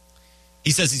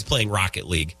 He says he's playing Rocket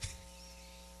League.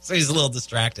 So he's a little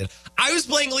distracted. I was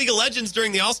playing League of Legends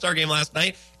during the All-Star game last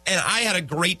night, and I had a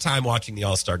great time watching the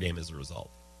All-Star game as a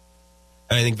result.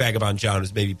 And I think Vagabond John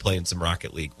was maybe playing some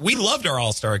Rocket League. We loved our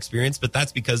All-Star experience, but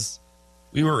that's because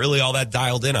we weren't really all that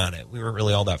dialed in on it. We weren't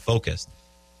really all that focused.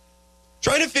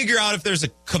 Trying to figure out if there's a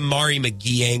Kamari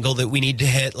McGee angle that we need to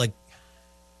hit. Like,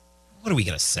 what are we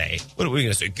going to say? What are we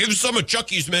going to say? Give some of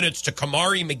Chucky's minutes to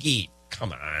Kamari McGee.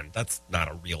 Come on. That's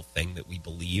not a real thing that we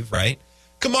believe, right?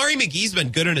 Kamari McGee's been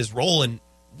good in his role, and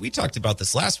we talked about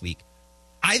this last week.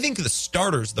 I think the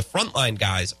starters, the frontline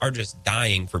guys, are just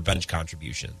dying for bench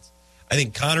contributions. I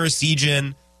think Connor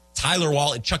Essegian, Tyler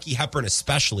Wall, and Chucky Hepburn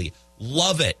especially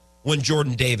love it when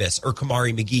Jordan Davis or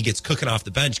Kamari McGee gets cooking off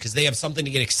the bench because they have something to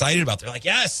get excited about. They're like,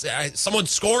 yes, someone's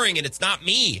scoring, and it's not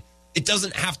me. It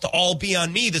doesn't have to all be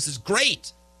on me. This is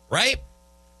great, right?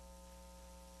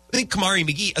 I think Kamari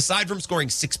McGee, aside from scoring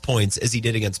 6 points as he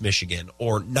did against Michigan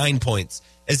or 9 points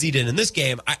as he did in this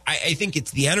game, I think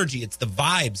it's the energy, it's the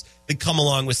vibes that come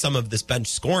along with some of this bench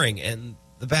scoring, and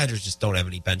the Badgers just don't have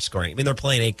any bench scoring. I mean, they're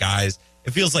playing 8 guys.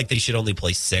 It feels like they should only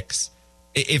play 6.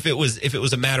 If it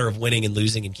was a matter of winning and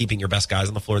losing and keeping your best guys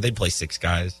on the floor, they'd play 6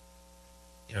 guys.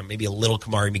 You know, maybe a little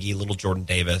Kamari McGee, a little Jordan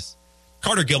Davis.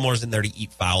 Carter Gilmore's in there to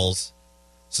eat fouls,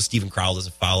 so Stephen Crowell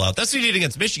doesn't foul out. That's what he did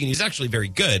against Michigan. He's actually very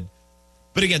good.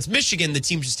 But against Michigan, the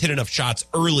team just hit enough shots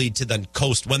early to then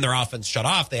coast. When their offense shut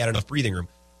off, they had enough breathing room.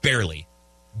 Barely.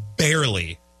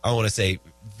 I want to say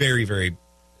very, very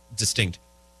distinct.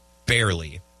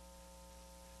 Barely.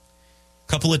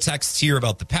 Couple of texts here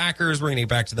about the Packers. We're going to get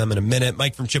back to them in a minute.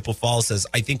 Mike from Chippewa Falls says,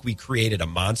 I think we created a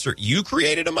monster. You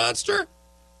created a monster?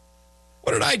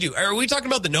 What did I do? Are we talking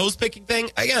about the nose picking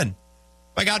thing? Again,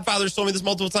 my godfather's told me this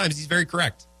multiple times. He's very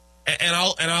correct. And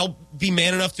I'll be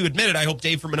man enough to admit it. I hope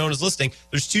Dave from Monona is listening.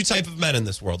 There's 2 types of men in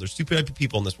this world. There's 2 types of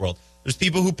people in this world. There's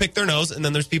people who pick their nose, and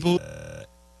then there's people who...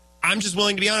 I'm just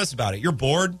willing to be honest about it. You're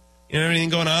bored? You know anything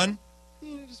going on?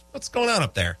 What's going on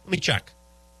up there? Let me check.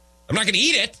 I'm not going to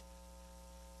eat it.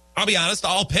 I'll be honest,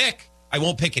 I'll pick. I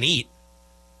won't pick and eat.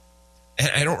 And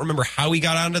I don't remember how he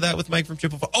got onto that with Mike from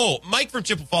Chippewa Falls. Oh, Mike from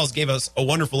Chippewa Falls gave us a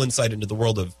wonderful insight into the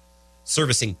world of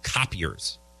servicing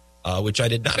copiers, which I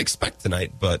did not expect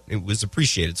tonight, but it was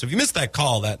appreciated. So if you missed that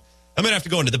call, that I'm going to have to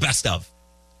go into the best of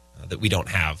that we don't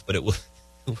have, but it will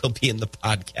be in the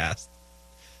podcast.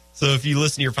 So if you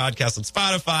listen to your podcast on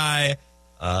Spotify,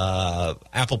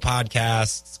 Apple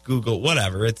Podcasts, Google,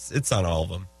 whatever, it's on all of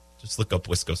them. Just look up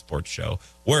Wisco Sports Show,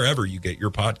 wherever you get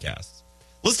your podcasts.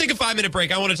 Let's take a 5-minute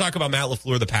break. I want to talk about Matt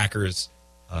LaFleur, the Packers,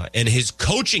 and his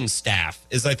coaching staff,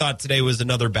 as I thought today was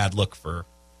another bad look for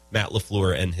Matt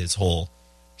LaFleur and his whole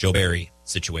Joe Barry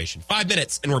situation. 5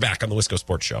 minutes, and we're back on the Wisco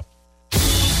Sports Show.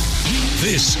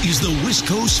 This is the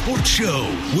Wisco Sports Show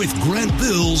with Grant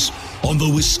Bills on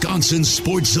the Wisconsin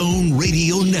Sports Zone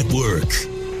Radio Network.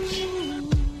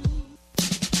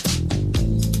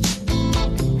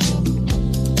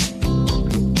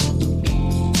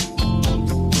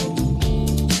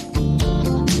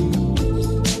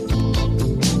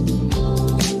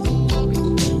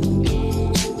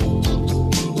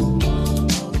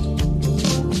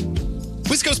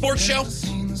 Wisco Sports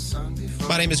Show.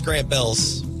 My name is Grant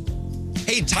Bills.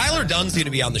 Hey, Tyler Dunn's going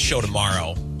to be on the show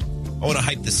tomorrow. I want to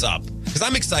hype this up because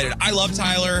I'm excited. I love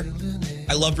Tyler.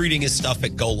 I love reading his stuff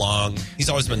at Go Long. He's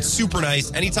always been super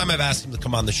nice. Anytime I've asked him to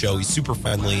come on the show, he's super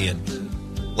friendly.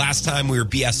 And last time we were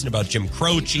BSing about Jim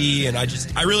Croce, and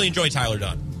I really enjoy Tyler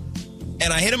Dunn.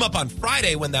 And I hit him up on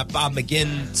Friday when that Bob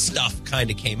McGinn stuff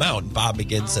kind of came out. And Bob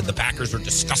McGinn said the Packers are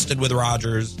disgusted with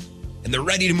Rodgers, and they're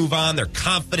ready to move on. They're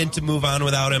confident to move on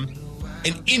without him.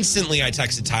 And instantly I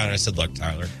texted Tyler and I said, look,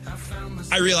 Tyler,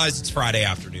 I realize it's Friday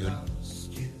afternoon,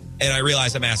 and I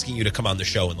realize I'm asking you to come on the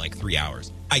show in like 3 hours.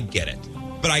 I get it,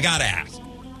 but I got to ask.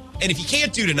 And if you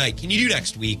can't do tonight, can you do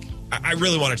next week? I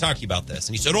really want to talk to you about this.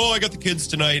 And he said, I got the kids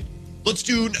tonight. Let's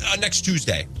do next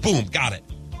Tuesday. Boom, got it.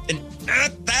 And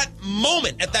at that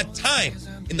moment, at that time,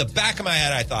 in the back of my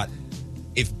head, I thought,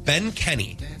 if Ben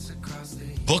Kenny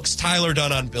books Tyler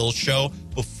Dunn on Bill's show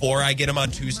before I get him on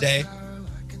Tuesday,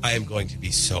 I am going to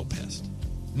be so pissed.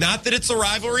 Not that it's a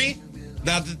rivalry,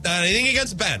 not anything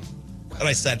against Ben, but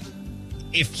I said,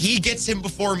 if he gets him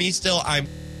before me still, I'm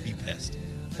going to be pissed.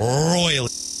 Royally.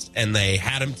 And they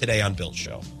had him today on Bill's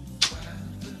show.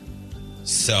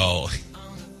 So,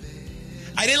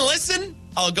 I didn't listen.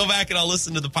 I'll go back and I'll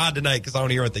listen to the pod tonight because I want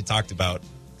to hear what they talked about.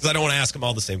 Because I don't want to ask them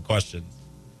all the same questions.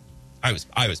 I was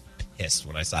pissed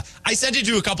when I saw it. I sent it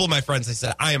to a couple of my friends. I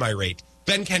said, I am irate.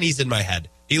 Ben Kenny's in my head.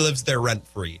 He lives there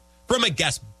rent-free. From a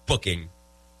guest booking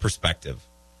perspective.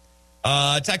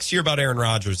 Text here about Aaron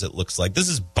Rodgers, it looks like. This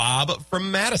is Bob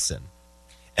from Madison.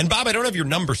 And Bob, I don't have your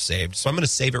number saved, so I'm going to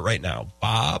save it right now.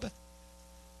 Bob.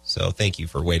 So thank you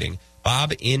for waiting.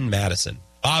 Bob in Madison.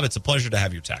 Bob, it's a pleasure to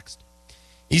have your text.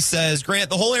 He says, Grant,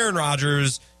 the whole Aaron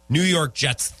Rodgers, New York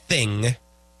Jets thing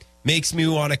makes me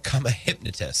want to become a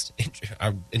hypnotist.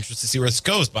 I'm interested to see where this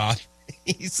goes, Bob.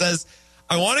 He says,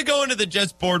 I want to go into the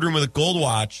Jets boardroom with a gold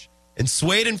watch and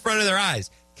sway it in front of their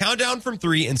eyes. Count down from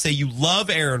 3 and say you love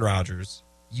Aaron Rodgers.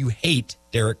 You hate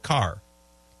Derek Carr.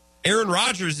 Aaron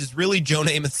Rodgers is really Joe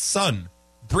Namath's son.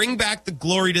 Bring back the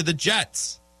glory to the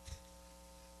Jets.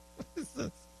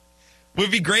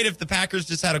 Would be great if the Packers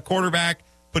just had a quarterback,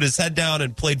 put his head down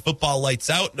and played football lights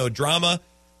out. No drama.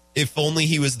 If only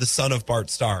he was the son of Bart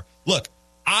Starr. Look,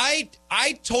 I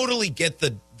totally get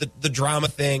the drama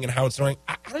thing and how it's going.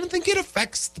 I don't think it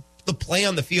affects the play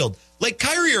on the field. Like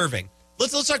Kyrie Irving.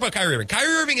 Let's talk about Kyrie Irving.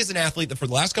 Kyrie Irving is an athlete that for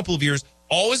the last couple of years,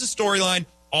 always a storyline,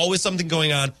 always something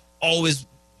going on, always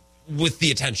with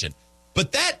the attention.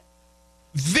 But that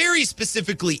very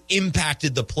specifically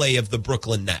impacted the play of the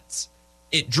Brooklyn Nets.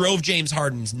 It drove James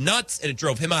Harden's nuts, and it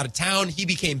drove him out of town. He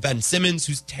became Ben Simmons,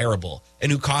 who's terrible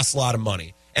and who costs a lot of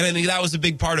money. And I think that was a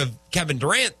big part of Kevin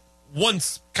Durant,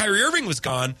 once Kyrie Irving was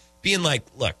gone, being like,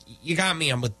 look, you got me.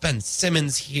 I'm with Ben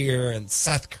Simmons here and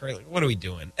Seth Curry. What are we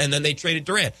doing? And then they traded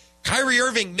Durant. Kyrie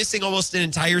Irving missing almost an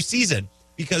entire season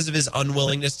because of his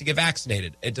unwillingness to get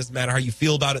vaccinated. It doesn't matter how you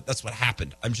feel about it. That's what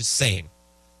happened. I'm just saying.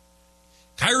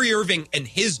 Kyrie Irving and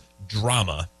his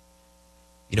drama,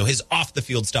 his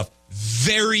off-the-field stuff,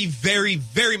 very, very,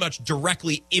 very much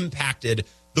directly impacted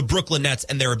the Brooklyn Nets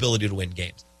and their ability to win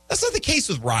games. That's not the case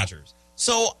with Rodgers.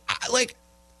 So,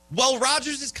 while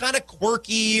Rodgers is kind of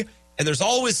quirky and there's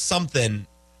always something,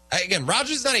 again,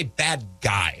 Rodgers is not a bad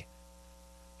guy.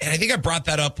 And I think I brought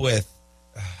that up with,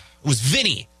 it was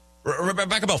Vinny,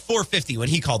 back about 4:50 when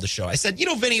he called the show. I said,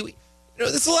 Vinny,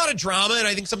 there's a lot of drama, and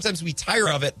I think sometimes we tire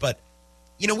of it, but,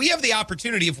 we have the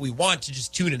opportunity if we want to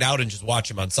just tune it out and just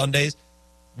watch him on Sundays.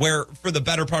 where for the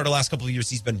better part of the last couple of years,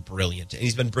 he's been brilliant. And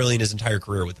he's been brilliant his entire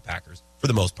career with the Packers, for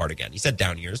the most part again. He's had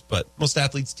down years, but most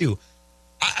athletes do.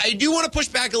 I do want to push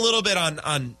back a little bit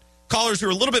on callers who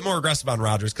are a little bit more aggressive on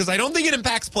Rodgers, because I don't think it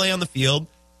impacts play on the field,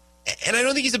 and I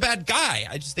don't think he's a bad guy.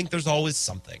 I just think there's always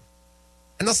something.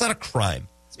 And that's not a crime.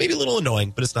 It's maybe a little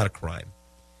annoying, but it's not a crime.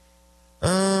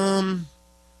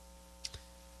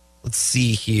 Let's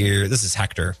see here. This is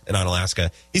Hector in Onalaska.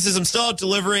 He says, I'm still out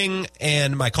delivering,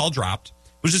 and my call dropped.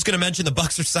 Was just going to mention the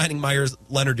Bucs are signing Myers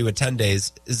Leonard to a 10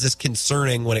 days. Is this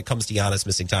concerning when it comes to Giannis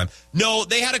missing time? No,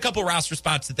 they had a couple roster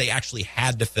spots that they actually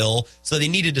had to fill, so they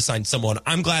needed to sign someone.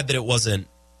 I'm glad that it wasn't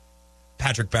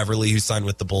Patrick Beverly who signed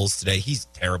with the Bulls today. He's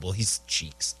terrible. He's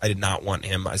cheeks. I did not want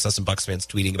him. I saw some Bucs fans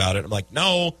tweeting about it. I'm like,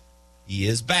 no, he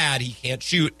is bad. He can't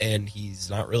shoot, and he's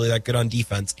not really that good on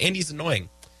defense, and he's annoying.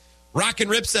 Rock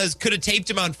and Rip says, could have taped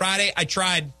him on Friday. I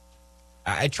tried.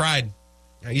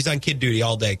 He's on kid duty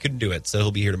all day. Couldn't do it, so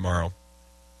he'll be here tomorrow.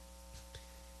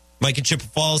 Mike in Chippewa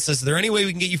Falls says, is there any way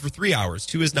we can get you for 3 hours?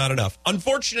 2 is not enough.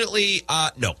 Unfortunately,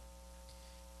 no.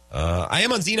 I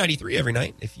am on Z93 every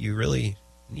night. If you really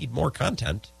need more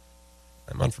content,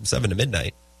 I'm on from 7 to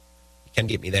midnight. You can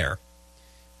get me there.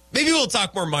 Maybe we'll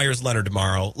talk more Myers Leonard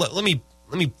tomorrow. Let me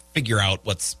figure out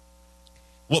what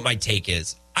my take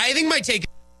is. I think my take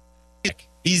is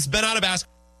he's been out of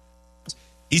basketball.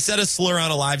 He said a slur on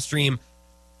a live stream.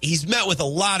 He's met with a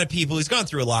lot of people. He's gone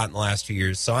through a lot in the last 2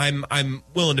 years, so I'm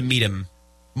willing to meet him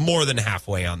more than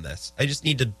halfway on this. I just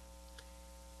need to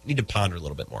ponder a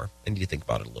little bit more. I need to think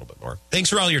about it a little bit more.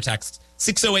 Thanks for all your texts.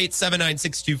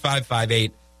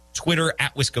 608-796-2558. Twitter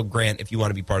 @WiscoGrant if you want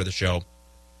to be part of the show.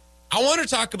 I want to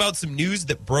talk about some news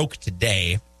that broke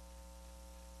today.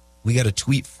 We got a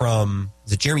tweet from,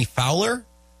 is it Jeremy Fowler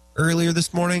earlier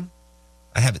this morning?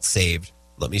 I have it saved.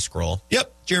 Let me scroll.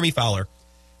 Yep, Jeremy Fowler.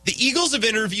 The Eagles have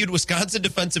interviewed Wisconsin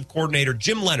defensive coordinator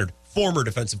Jim Leonard, former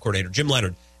defensive coordinator Jim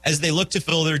Leonard, as they look to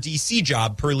fill their DC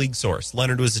job per league source.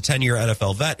 Leonard was a 10-year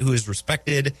NFL vet who is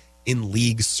respected in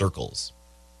league circles.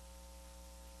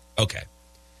 Okay.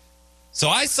 So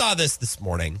I saw this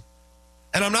morning,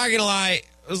 and I'm not going to lie,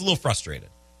 I was a little frustrated,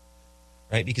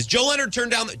 right? Because Jim Leonard,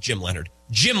 not Joe Leonard.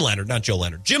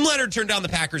 Jim Leonard turned down the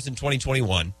Packers in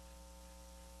 2021.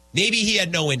 Maybe he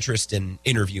had no interest in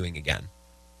interviewing again.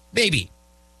 Maybe.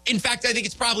 In fact, I think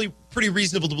it's probably pretty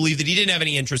reasonable to believe that he didn't have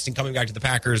any interest in coming back to the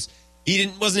Packers. He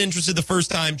wasn't interested the first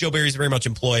time. Joe Barry's very much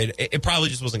employed. It probably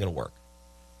just wasn't going to work.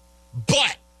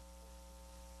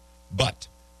 But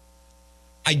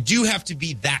I do have to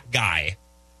be that guy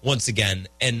once again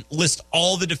and list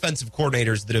all the defensive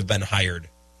coordinators that have been hired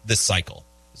this cycle.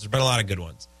 There's been a lot of good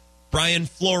ones. Brian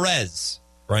Flores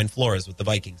with the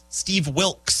Vikings. Steve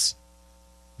Wilks.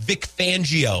 Vic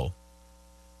Fangio.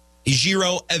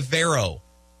 Ejiro Evero.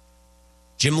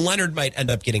 Jim Leonard might end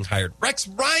up getting hired. Rex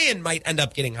Ryan might end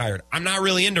up getting hired. I'm not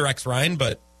really into Rex Ryan,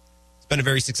 but he's been a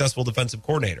very successful defensive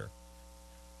coordinator.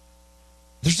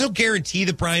 There's no guarantee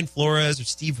that Brian Flores or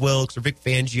Steve Wilks or Vic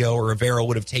Fangio or Evero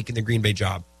would have taken the Green Bay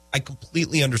job. I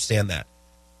completely understand that.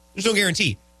 There's no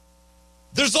guarantee.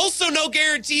 There's also no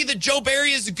guarantee that Joe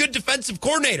Barry is a good defensive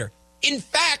coordinator. In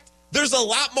fact, there's a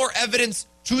lot more evidence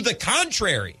to the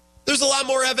contrary. There's a lot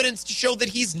more evidence to show that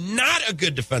he's not a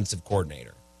good defensive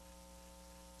coordinator.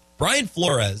 Brian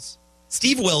Flores,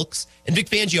 Steve Wilks, and Vic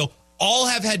Fangio all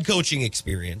have head coaching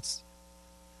experience.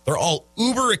 They're all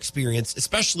uber experienced,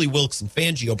 especially Wilks and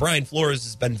Fangio. Brian Flores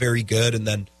has been very good and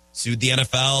then sued the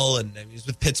NFL, and he was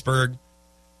with Pittsburgh.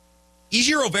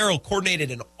 Ejiro Evero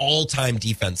coordinated an all-time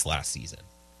defense last season.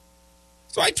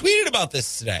 So I tweeted about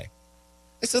this today.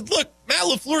 I said, look, Matt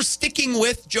LaFleur's sticking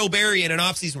with Joe Barry in an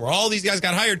offseason where all these guys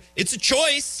got hired. It's a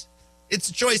choice.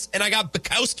 And I got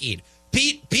Bukowski'd.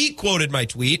 Pete quoted my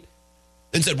tweet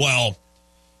and said, well,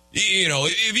 you know,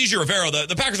 if Ejiro Evero,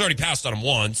 the Packers already passed on him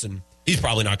once, and he's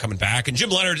probably not coming back. And Jim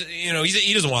Leonard, you know,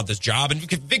 he doesn't want this job. And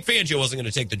Vic Fangio wasn't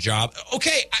going to take the job.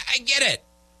 Okay, I get it.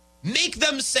 Make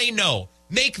them say no.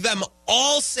 Make them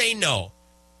all say no.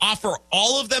 Offer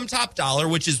all of them top dollar,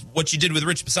 which is what you did with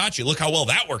Rich Bisaccia. Look how well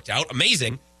that worked out.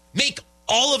 Amazing. Make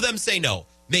all of them say no.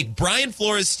 Make Brian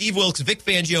Flores, Steve Wilks, Vic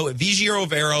Fangio, Ejiro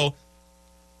Evero,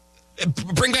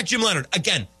 bring back Jim Leonard.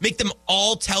 Again, make them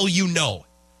all tell you no.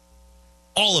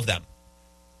 All of them.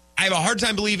 I have a hard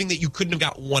time believing that you couldn't have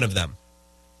got one of them.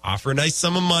 Offer a nice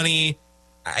sum of money.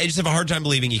 I just have a hard time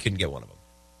believing you couldn't get one of them.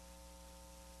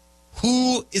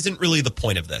 Who isn't really the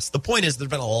point of this? The point is there's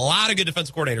been a lot of good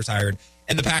defensive coordinators hired,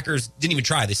 and the Packers didn't even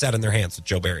try. They sat on their hands with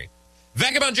Joe Barry.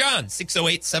 Vagabond John,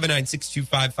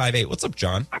 608-796-2558. What's up,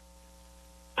 John?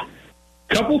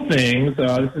 Couple things.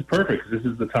 This is perfect. This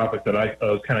is the topic that I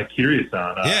was kind of curious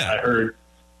on. Yeah. I heard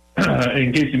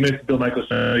in case you missed Bill Michaels,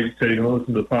 you said you can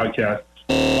listen to the podcast.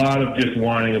 A lot of just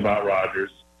whining about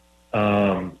Rodgers.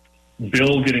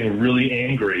 Bill getting really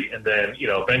angry, and then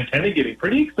Ben Kennedy getting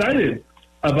pretty excited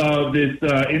about this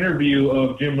interview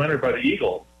of Jim Leonhard by the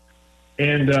Eagles.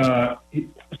 And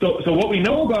so what we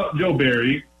know about Joe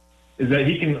Barry is that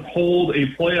he can hold a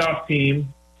playoff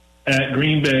team at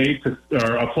Green Bay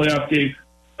or a playoff game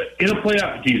in a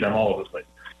playoff. Geez, I'm all over the place.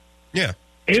 Yeah,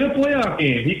 in a playoff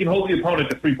game, he can hold the opponent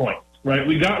to 3 points. Right?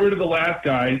 We got rid of the last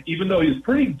guy, even though he was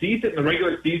pretty decent in the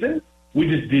regular season. We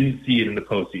just didn't see it in the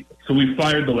postseason. So we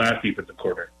fired the last defensive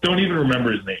coordinator. Don't even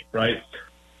remember his name, right?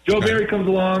 Joe Barry comes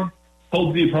along,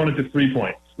 holds the opponent to 3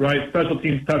 points, right? Special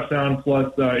teams touchdown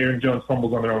plus Aaron Jones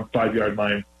fumbles on their own 5-yard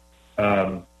line.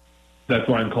 That's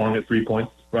why I'm calling it 3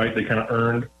 points, right? They kind of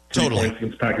earned 3 points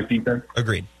against Packers defense.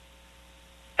 Agreed.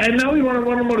 And now we want to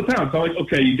run him out of town. So I'm like,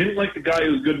 okay, you didn't like the guy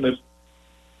who was good in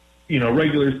the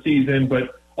regular season,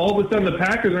 but all of a sudden the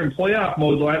Packers are in playoff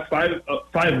mode the last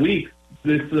 5 weeks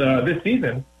this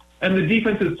season, and the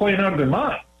defense is playing out of their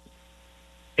minds.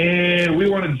 And we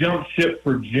want to jump ship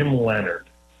for Jim Leonhard,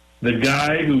 the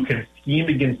guy who can scheme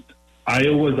against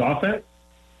Iowa's offense.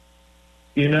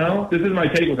 This is my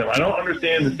take with him. I don't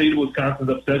understand the state of Wisconsin's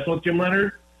obsession with Jim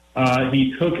Leonhard.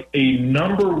 He took a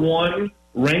number 1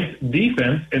 ranked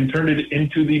defense and turned it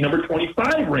into the number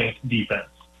 25 ranked defense,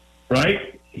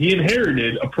 right? He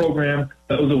inherited a program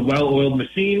that was a well-oiled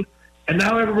machine, and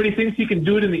now everybody thinks he can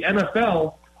do it in the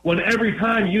NFL when every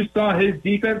time you saw his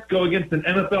defense go against an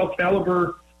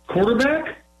NFL-caliber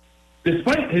quarterback,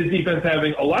 despite his defense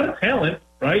having a lot of talent,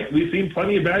 right? We've seen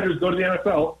plenty of Badgers go to the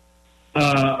NFL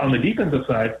on the defensive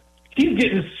side. He's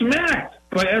getting smacked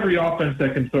by every offense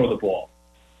that can throw the ball.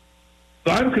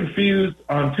 So I'm confused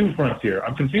on 2 fronts here.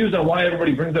 I'm confused on why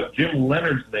everybody brings up Jim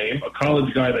Leonhard's name, a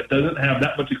college guy that doesn't have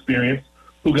that much experience,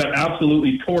 who got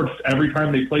absolutely torched every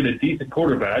time they played a decent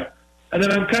quarterback. And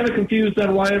then I'm kind of confused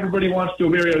on why everybody wants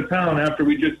Joe Barry out of town after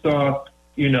we just saw,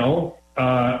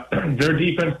 their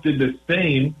defense did the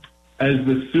same as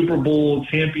the Super Bowl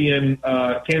champion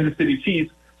Kansas City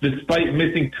Chiefs, despite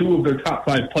missing 2 of their top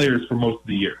 5 players for most of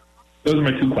the year. Those are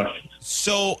my 2 questions.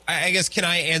 So I guess, can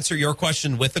I answer your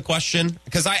question with a question?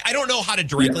 Because I don't know how to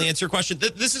directly answer your question.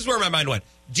 This is where my mind went.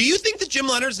 Do you think that Jim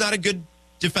Leonhard's not a good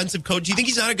defensive coach? Do you think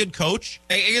he's not a good coach?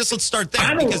 I guess let's start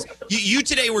there, because you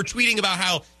today were tweeting about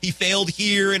how he failed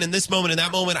here and in this moment and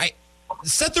that moment. I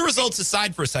set the results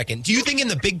aside for a second. Do you think in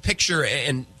the big picture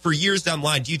and for years down the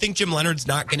line, do you think Jim Leonhard's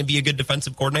not going to be a good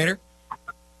defensive coordinator?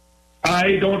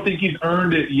 I don't think he's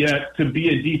earned it yet to be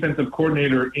a defensive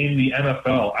coordinator in the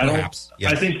NFL.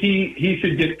 I think he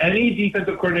should get any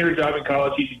defensive coordinator job in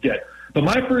college he should get. But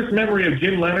my first memory of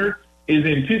Jim Leonhard is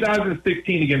in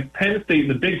 2016 against Penn State in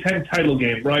the Big Ten title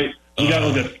game, right? We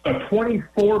got like a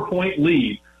 24-point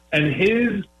lead, and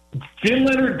his Jim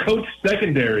Leonhard coach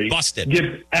secondary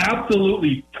gets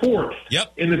absolutely torched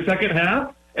in the second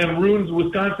half and ruins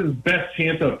Wisconsin's best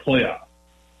chance of playoff.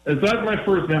 And so that's my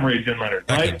first memory of Jim Leonhard,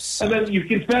 right? And then you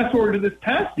can fast forward to this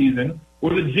past season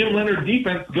where the Jim Leonhard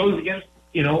defense goes against,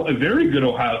 a very good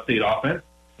Ohio State offense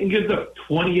and gives up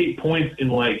 28 points in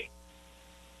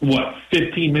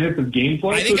 15 minutes of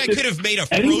gameplay? I think I could have made a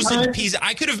frozen pizza.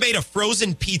 I could have made a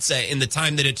frozen pizza in the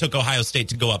time that it took Ohio State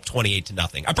to go up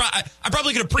 28-0. I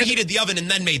probably could have preheated the oven and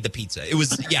then made the pizza. It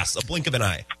was, a blink of an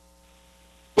eye.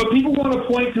 But people want to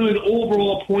point to his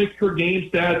overall points per game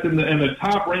stats and the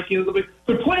top rankings.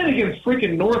 They're playing against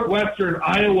freaking Northwestern,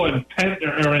 Iowa,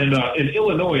 and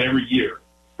Illinois every year,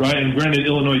 right? And granted,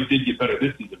 Illinois did get better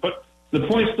this season. But the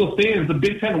point still stands. The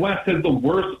Big Ten West has the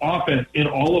worst offense in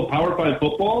all of Power 5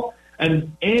 football,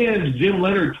 and Jim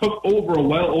Leonhard took over a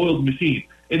well-oiled machine.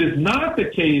 It is not the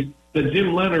case that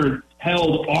Jim Leonhard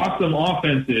held awesome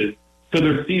offenses to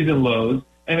their season lows,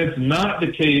 and it's not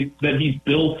the case that he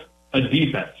built a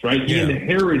defense, right? He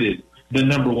inherited the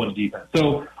number 1 defense.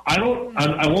 So I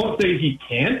won't say he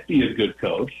can't be a good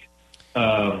coach,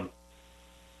 but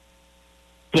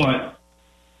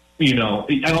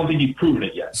I don't think he's proven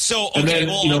it yet. So, and then,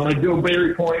 my Joe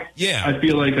Barry point, I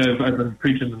feel like I've been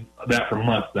preaching that for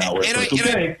months now.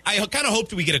 I kind of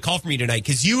hoped we get a call from you tonight,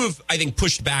 because you have, I think,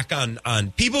 pushed back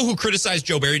on people who criticize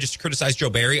Joe Barry just to criticize Joe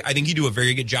Barry. I think you do a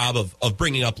very good job of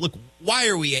bringing up, look, why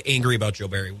are we angry about Joe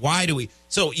Barry? Why do we?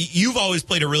 So you've always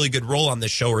played a really good role on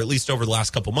this show, or at least over the last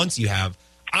couple months you have.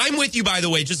 I'm with you, by the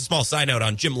way, just a small side note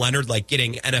on Jim Leonhard,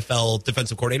 getting NFL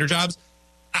defensive coordinator jobs.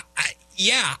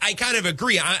 I kind of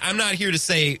agree. I'm not here to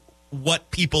say what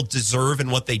people deserve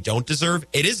and what they don't deserve.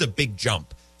 It is a big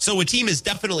jump. So a team is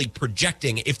definitely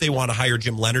projecting if they want to hire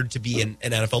Jim Leonhard to be an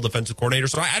NFL defensive coordinator.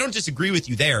 So I don't disagree with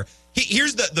you there.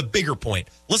 Here's the bigger point.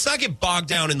 Let's not get bogged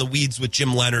down in the weeds with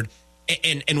Jim Leonhard.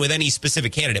 and with any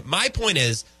specific candidate. My point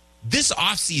is, this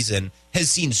offseason has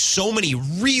seen so many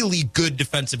really good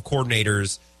defensive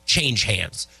coordinators change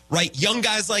hands, right? Young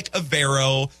guys like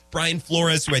Avero, Brian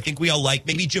Flores, who I think we all like,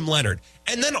 maybe Jim Leonard.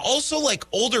 And then also like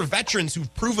older veterans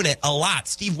who've proven it a lot.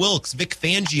 Steve Wilkes, Vic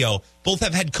Fangio, both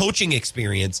have head coaching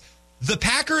experience. The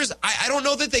Packers, I don't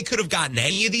know that they could have gotten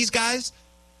any of these guys,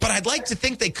 but I'd like to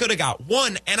think they could have got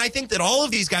one. And I think that all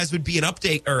of these guys would be an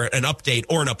update or an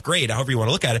upgrade, however you want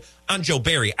to look at it, on Joe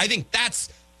Barry. I think that's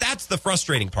the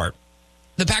frustrating part.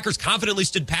 The Packers confidently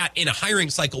stood pat in a hiring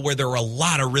cycle where there were a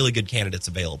lot of really good candidates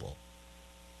available.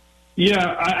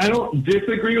 Yeah, I don't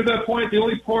disagree with that point. The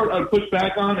only part I'd push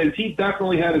back on is he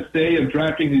definitely had a say of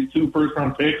drafting these 2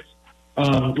 first-round picks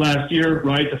last year,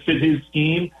 right, to fit his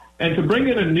scheme. And to bring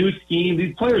in a new scheme,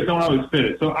 these players don't always fit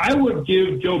it. So I would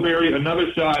give Joe Barry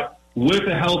another shot with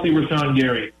a healthy Rashawn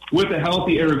Gary, with a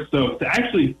healthy Eric Stokes, to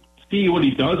actually see what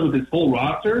he does with his full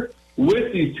roster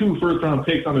with these 2 first-round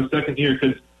picks on the second year.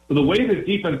 Because the way this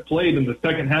defense played in the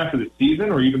second half of the season,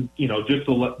 or even, just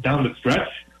down the stretch,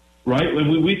 right?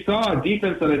 When we saw a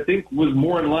defense that I think was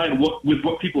more in line with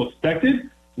what people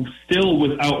expected, still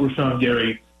without Rashawn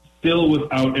Gary, still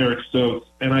without Eric Stokes.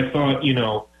 And I thought,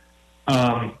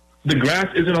 the grass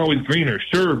isn't always greener.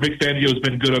 Sure, Vic Fangio's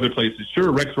been good other places.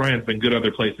 Sure, Rex Ryan's been good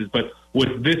other places. But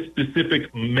with this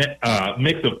specific mix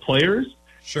of players,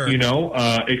 sure,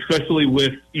 especially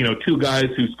with, 2 guys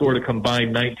who scored a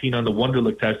combined 19 on the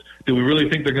Wonderlic test, do we really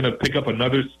think they're going to pick up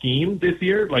another scheme this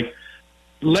year? Like,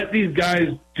 let these guys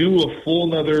do a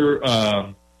full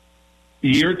another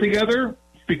year together,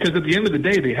 because at the end of the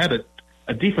day, they had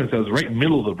a defense that was right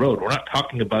middle of the road. We're not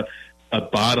talking about a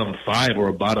bottom 5 or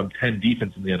a bottom 10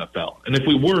 defense in the NFL. And if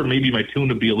we were, maybe my tune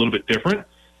would be a little bit different.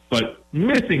 But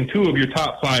missing 2 of your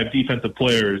top 5 defensive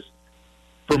players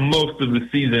for most of the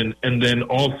season, and then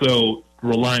also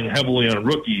relying heavily on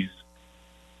rookies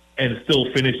and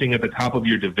still finishing at the top of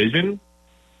your division,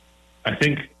 I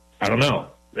don't know.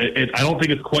 I don't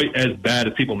think it's quite as bad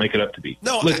as people make it up to be.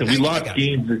 No, listen, we lost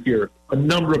games this year a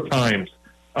number of times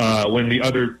when the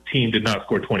other team did not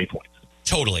score 20 points.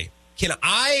 Totally.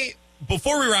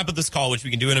 Before we wrap up this call, which we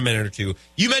can do in a minute or two,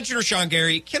 you mentioned Rashawn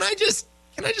Gary. Can I just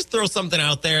throw something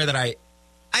out there that I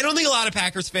don't think a lot of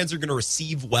Packers fans are going to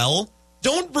receive well?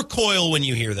 Don't recoil when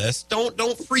you hear this.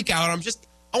 Don't freak out.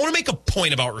 I want to make a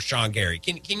point about Rashawn Gary.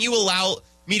 Can you allow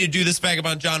me to do this,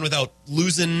 Vagabond John, without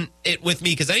losing it with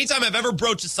me? Because anytime I've ever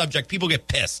broached a subject, people get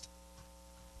pissed.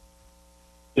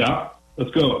 Yeah, let's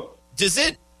go. Does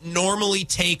it normally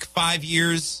take 5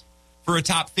 years for a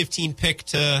top 15 pick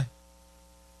to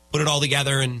put it all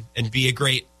together and be a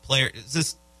great player? Does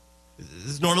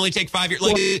this normally take 5 years?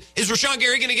 Like, is Rashawn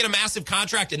Gary going to get a massive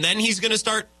contract and then he's going to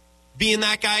start being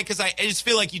that guy? Because I just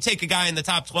feel like you take a guy in the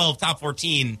top 12, top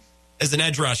 14 as an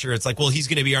edge rusher, it's like, well, he's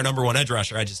going to be our number 1 edge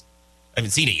rusher. I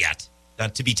haven't seen it yet.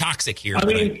 Not to be toxic here, I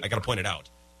got to point it out.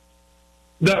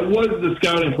 That was the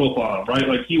scouting profile, right?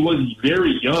 Like, he was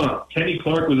very young. Kenny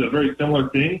Clark was a very similar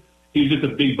thing. He was just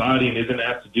a big body and isn't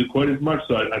asked to do quite as much,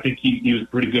 so I think he was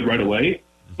pretty good right away.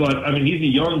 But, he's a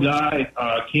young guy,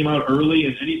 came out early,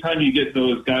 and anytime you get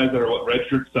those guys that are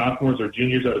redshirt sophomores or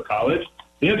juniors out of college,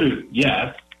 the answer is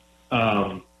yes.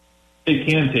 It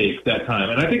can take that time.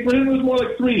 And I think for him it was more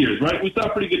like 3 years, right? We saw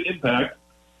pretty good impact.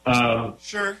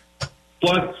 Sure.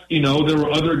 Plus, there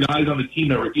were other guys on the team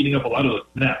that were eating up a lot of the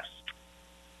snaps.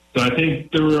 So I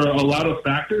think there were a lot of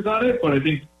factors on it, but I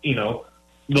think,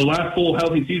 the last full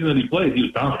healthy season that he played, he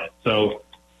was dominant. So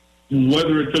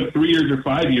whether it took 3 years or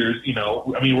 5 years,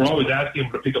 we're always asking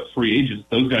him to pick up free agents.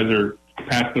 Those guys are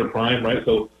past their prime, right?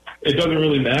 So it doesn't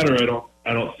really matter.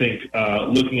 I don't think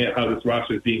looking at how this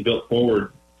roster is being built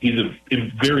forward, he's a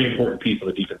very important piece on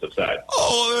the defensive side.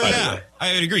 Oh, yeah.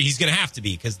 I would agree. He's going to have to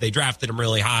be because they drafted him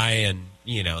really high and,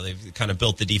 they've kind of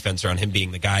built the defense around him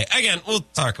being the guy. Again, we'll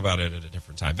talk about it at a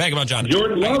different time. Vagabond John,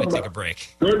 Jordan Love take a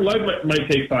break. Jordan Love might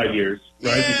take 5 years,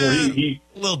 right? Yeah, before he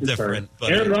a little different.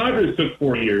 But Aaron Rodgers took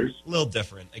 4 years. A little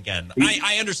different. Again,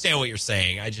 I understand what you're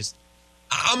saying. I just,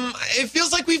 it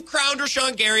feels like we've crowned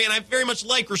Rashawn Gary, and I very much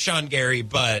like Rashawn Gary,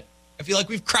 but I feel like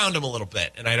we've crowned him a little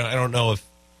bit, and I don't know if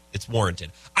it's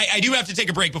warranted. I do have to take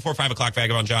a break before 5 o'clock,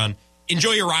 Vagabond John.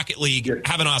 Enjoy your Rocket League. Yes.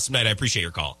 Have an awesome night. I appreciate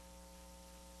your call.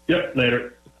 Yep,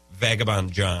 later.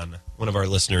 Vagabond John, one of our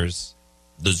listeners,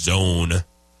 The Zone,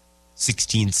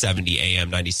 1670 AM,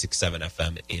 96.7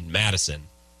 FM in Madison.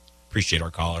 Appreciate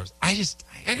our callers. I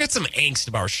got some angst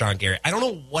about Rashawn Gary. I don't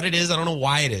know what it is. I don't know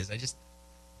why it is.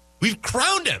 We've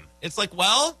crowned him. It's like,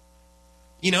 well,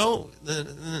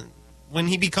 when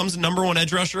he becomes a number 1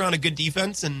 edge rusher on a good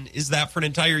defense and is that for an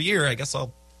entire year, I guess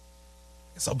I'll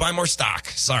buy more stock.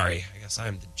 Sorry. I guess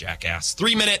I'm the jackass.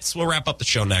 3 minutes. We'll wrap up the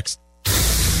show next.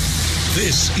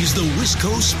 This is the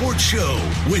Wisco Sports Show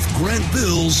with Grant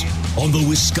Bills on the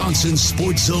Wisconsin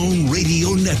Sports Zone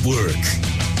Radio Network.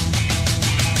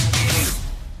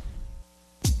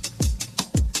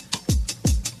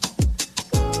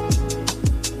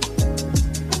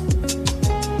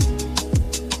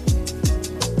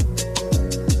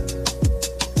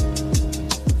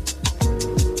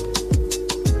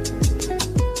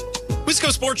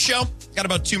 Wisco Sports Show. Got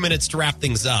about 2 minutes to wrap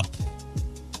things up.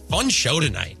 Fun show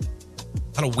tonight.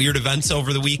 A lot of weird events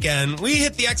over the weekend. We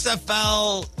hit the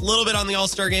XFL, a little bit on the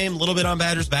All-Star game, a little bit on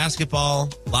Badgers basketball,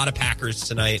 a lot of Packers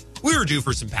tonight. We were due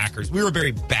for some Packers. We were a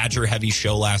very Badger-heavy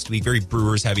show last week, very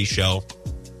Brewers-heavy show.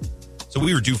 So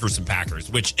we were due for some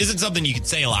Packers, which isn't something you can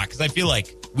say a lot because I feel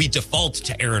like we default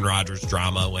to Aaron Rodgers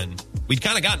drama when we'd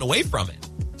kind of gotten away from it.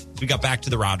 We got back to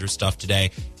the Rodgers stuff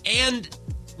today. And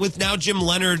with now Jim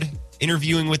Leonhard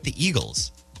interviewing with the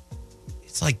Eagles.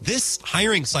 It's like this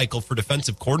hiring cycle for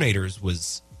defensive coordinators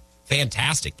was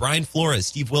fantastic. Brian Flores,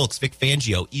 Steve Wilks, Vic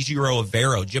Fangio, Ejiro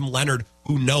Evero, Jim Leonhard,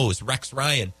 who knows, Rex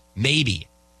Ryan, maybe.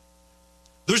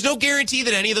 There's no guarantee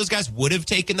that any of those guys would have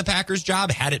taken the Packers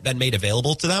job had it been made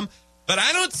available to them. But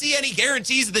I don't see any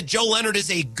guarantees that Joe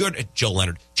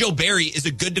Barry is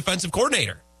a good defensive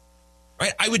coordinator.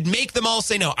 Right? I would make them all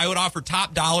say no. I would offer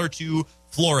top dollar to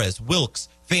Flores, Wilks,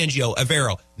 Fangio,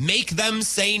 Evero. Make them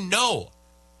say no.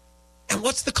 And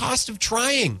what's the cost of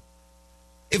trying?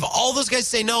 If all those guys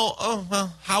say no, oh,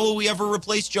 well, how will we ever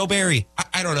replace Joe Barry?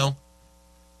 I don't know.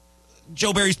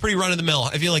 Joe Barry's pretty run-of-the-mill.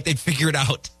 I feel like they'd figure it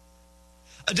out.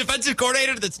 A defensive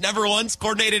coordinator that's never once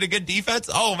coordinated a good defense?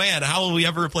 Oh, man, how will we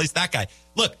ever replace that guy?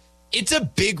 Look, it's a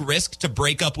big risk to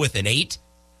break up with an 8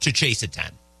 to chase a 10.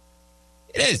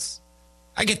 It is.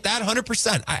 I get that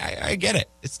 100%. I get it.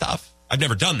 It's tough. I've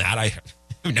never done that. I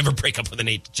would never break up with an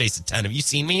 8 to chase a 10. Have you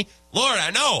seen me? Lord,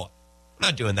 I know. I'm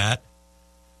not doing that.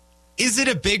 Is it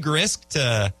a big risk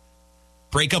to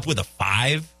break up with a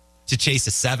 5 to chase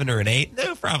a 7 or an 8?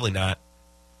 No, probably not.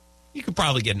 You could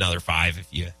probably get another 5 if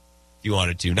you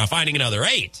wanted to. Now, finding another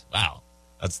 8, wow,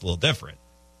 that's a little different.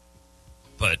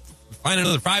 But find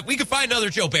another 5. We could find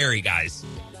another Joe Barry, guys.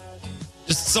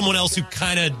 Just someone else who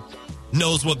kind of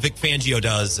knows what Vic Fangio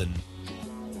does and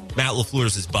Matt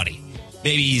LaFleur's his buddy.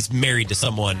 Maybe he's married to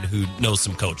someone who knows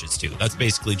some coaches, too. That's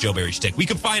basically Joe Barry's shtick. We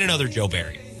could find another Joe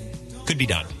Barry. Could be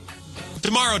done.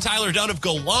 Tomorrow, Tyler Dunn of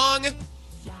Go Long.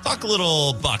 Talk a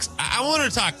little Bucks. I want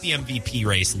to talk the MVP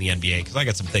race in the NBA because I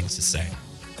got some things to say.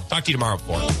 Talk to you tomorrow at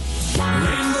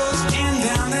 4.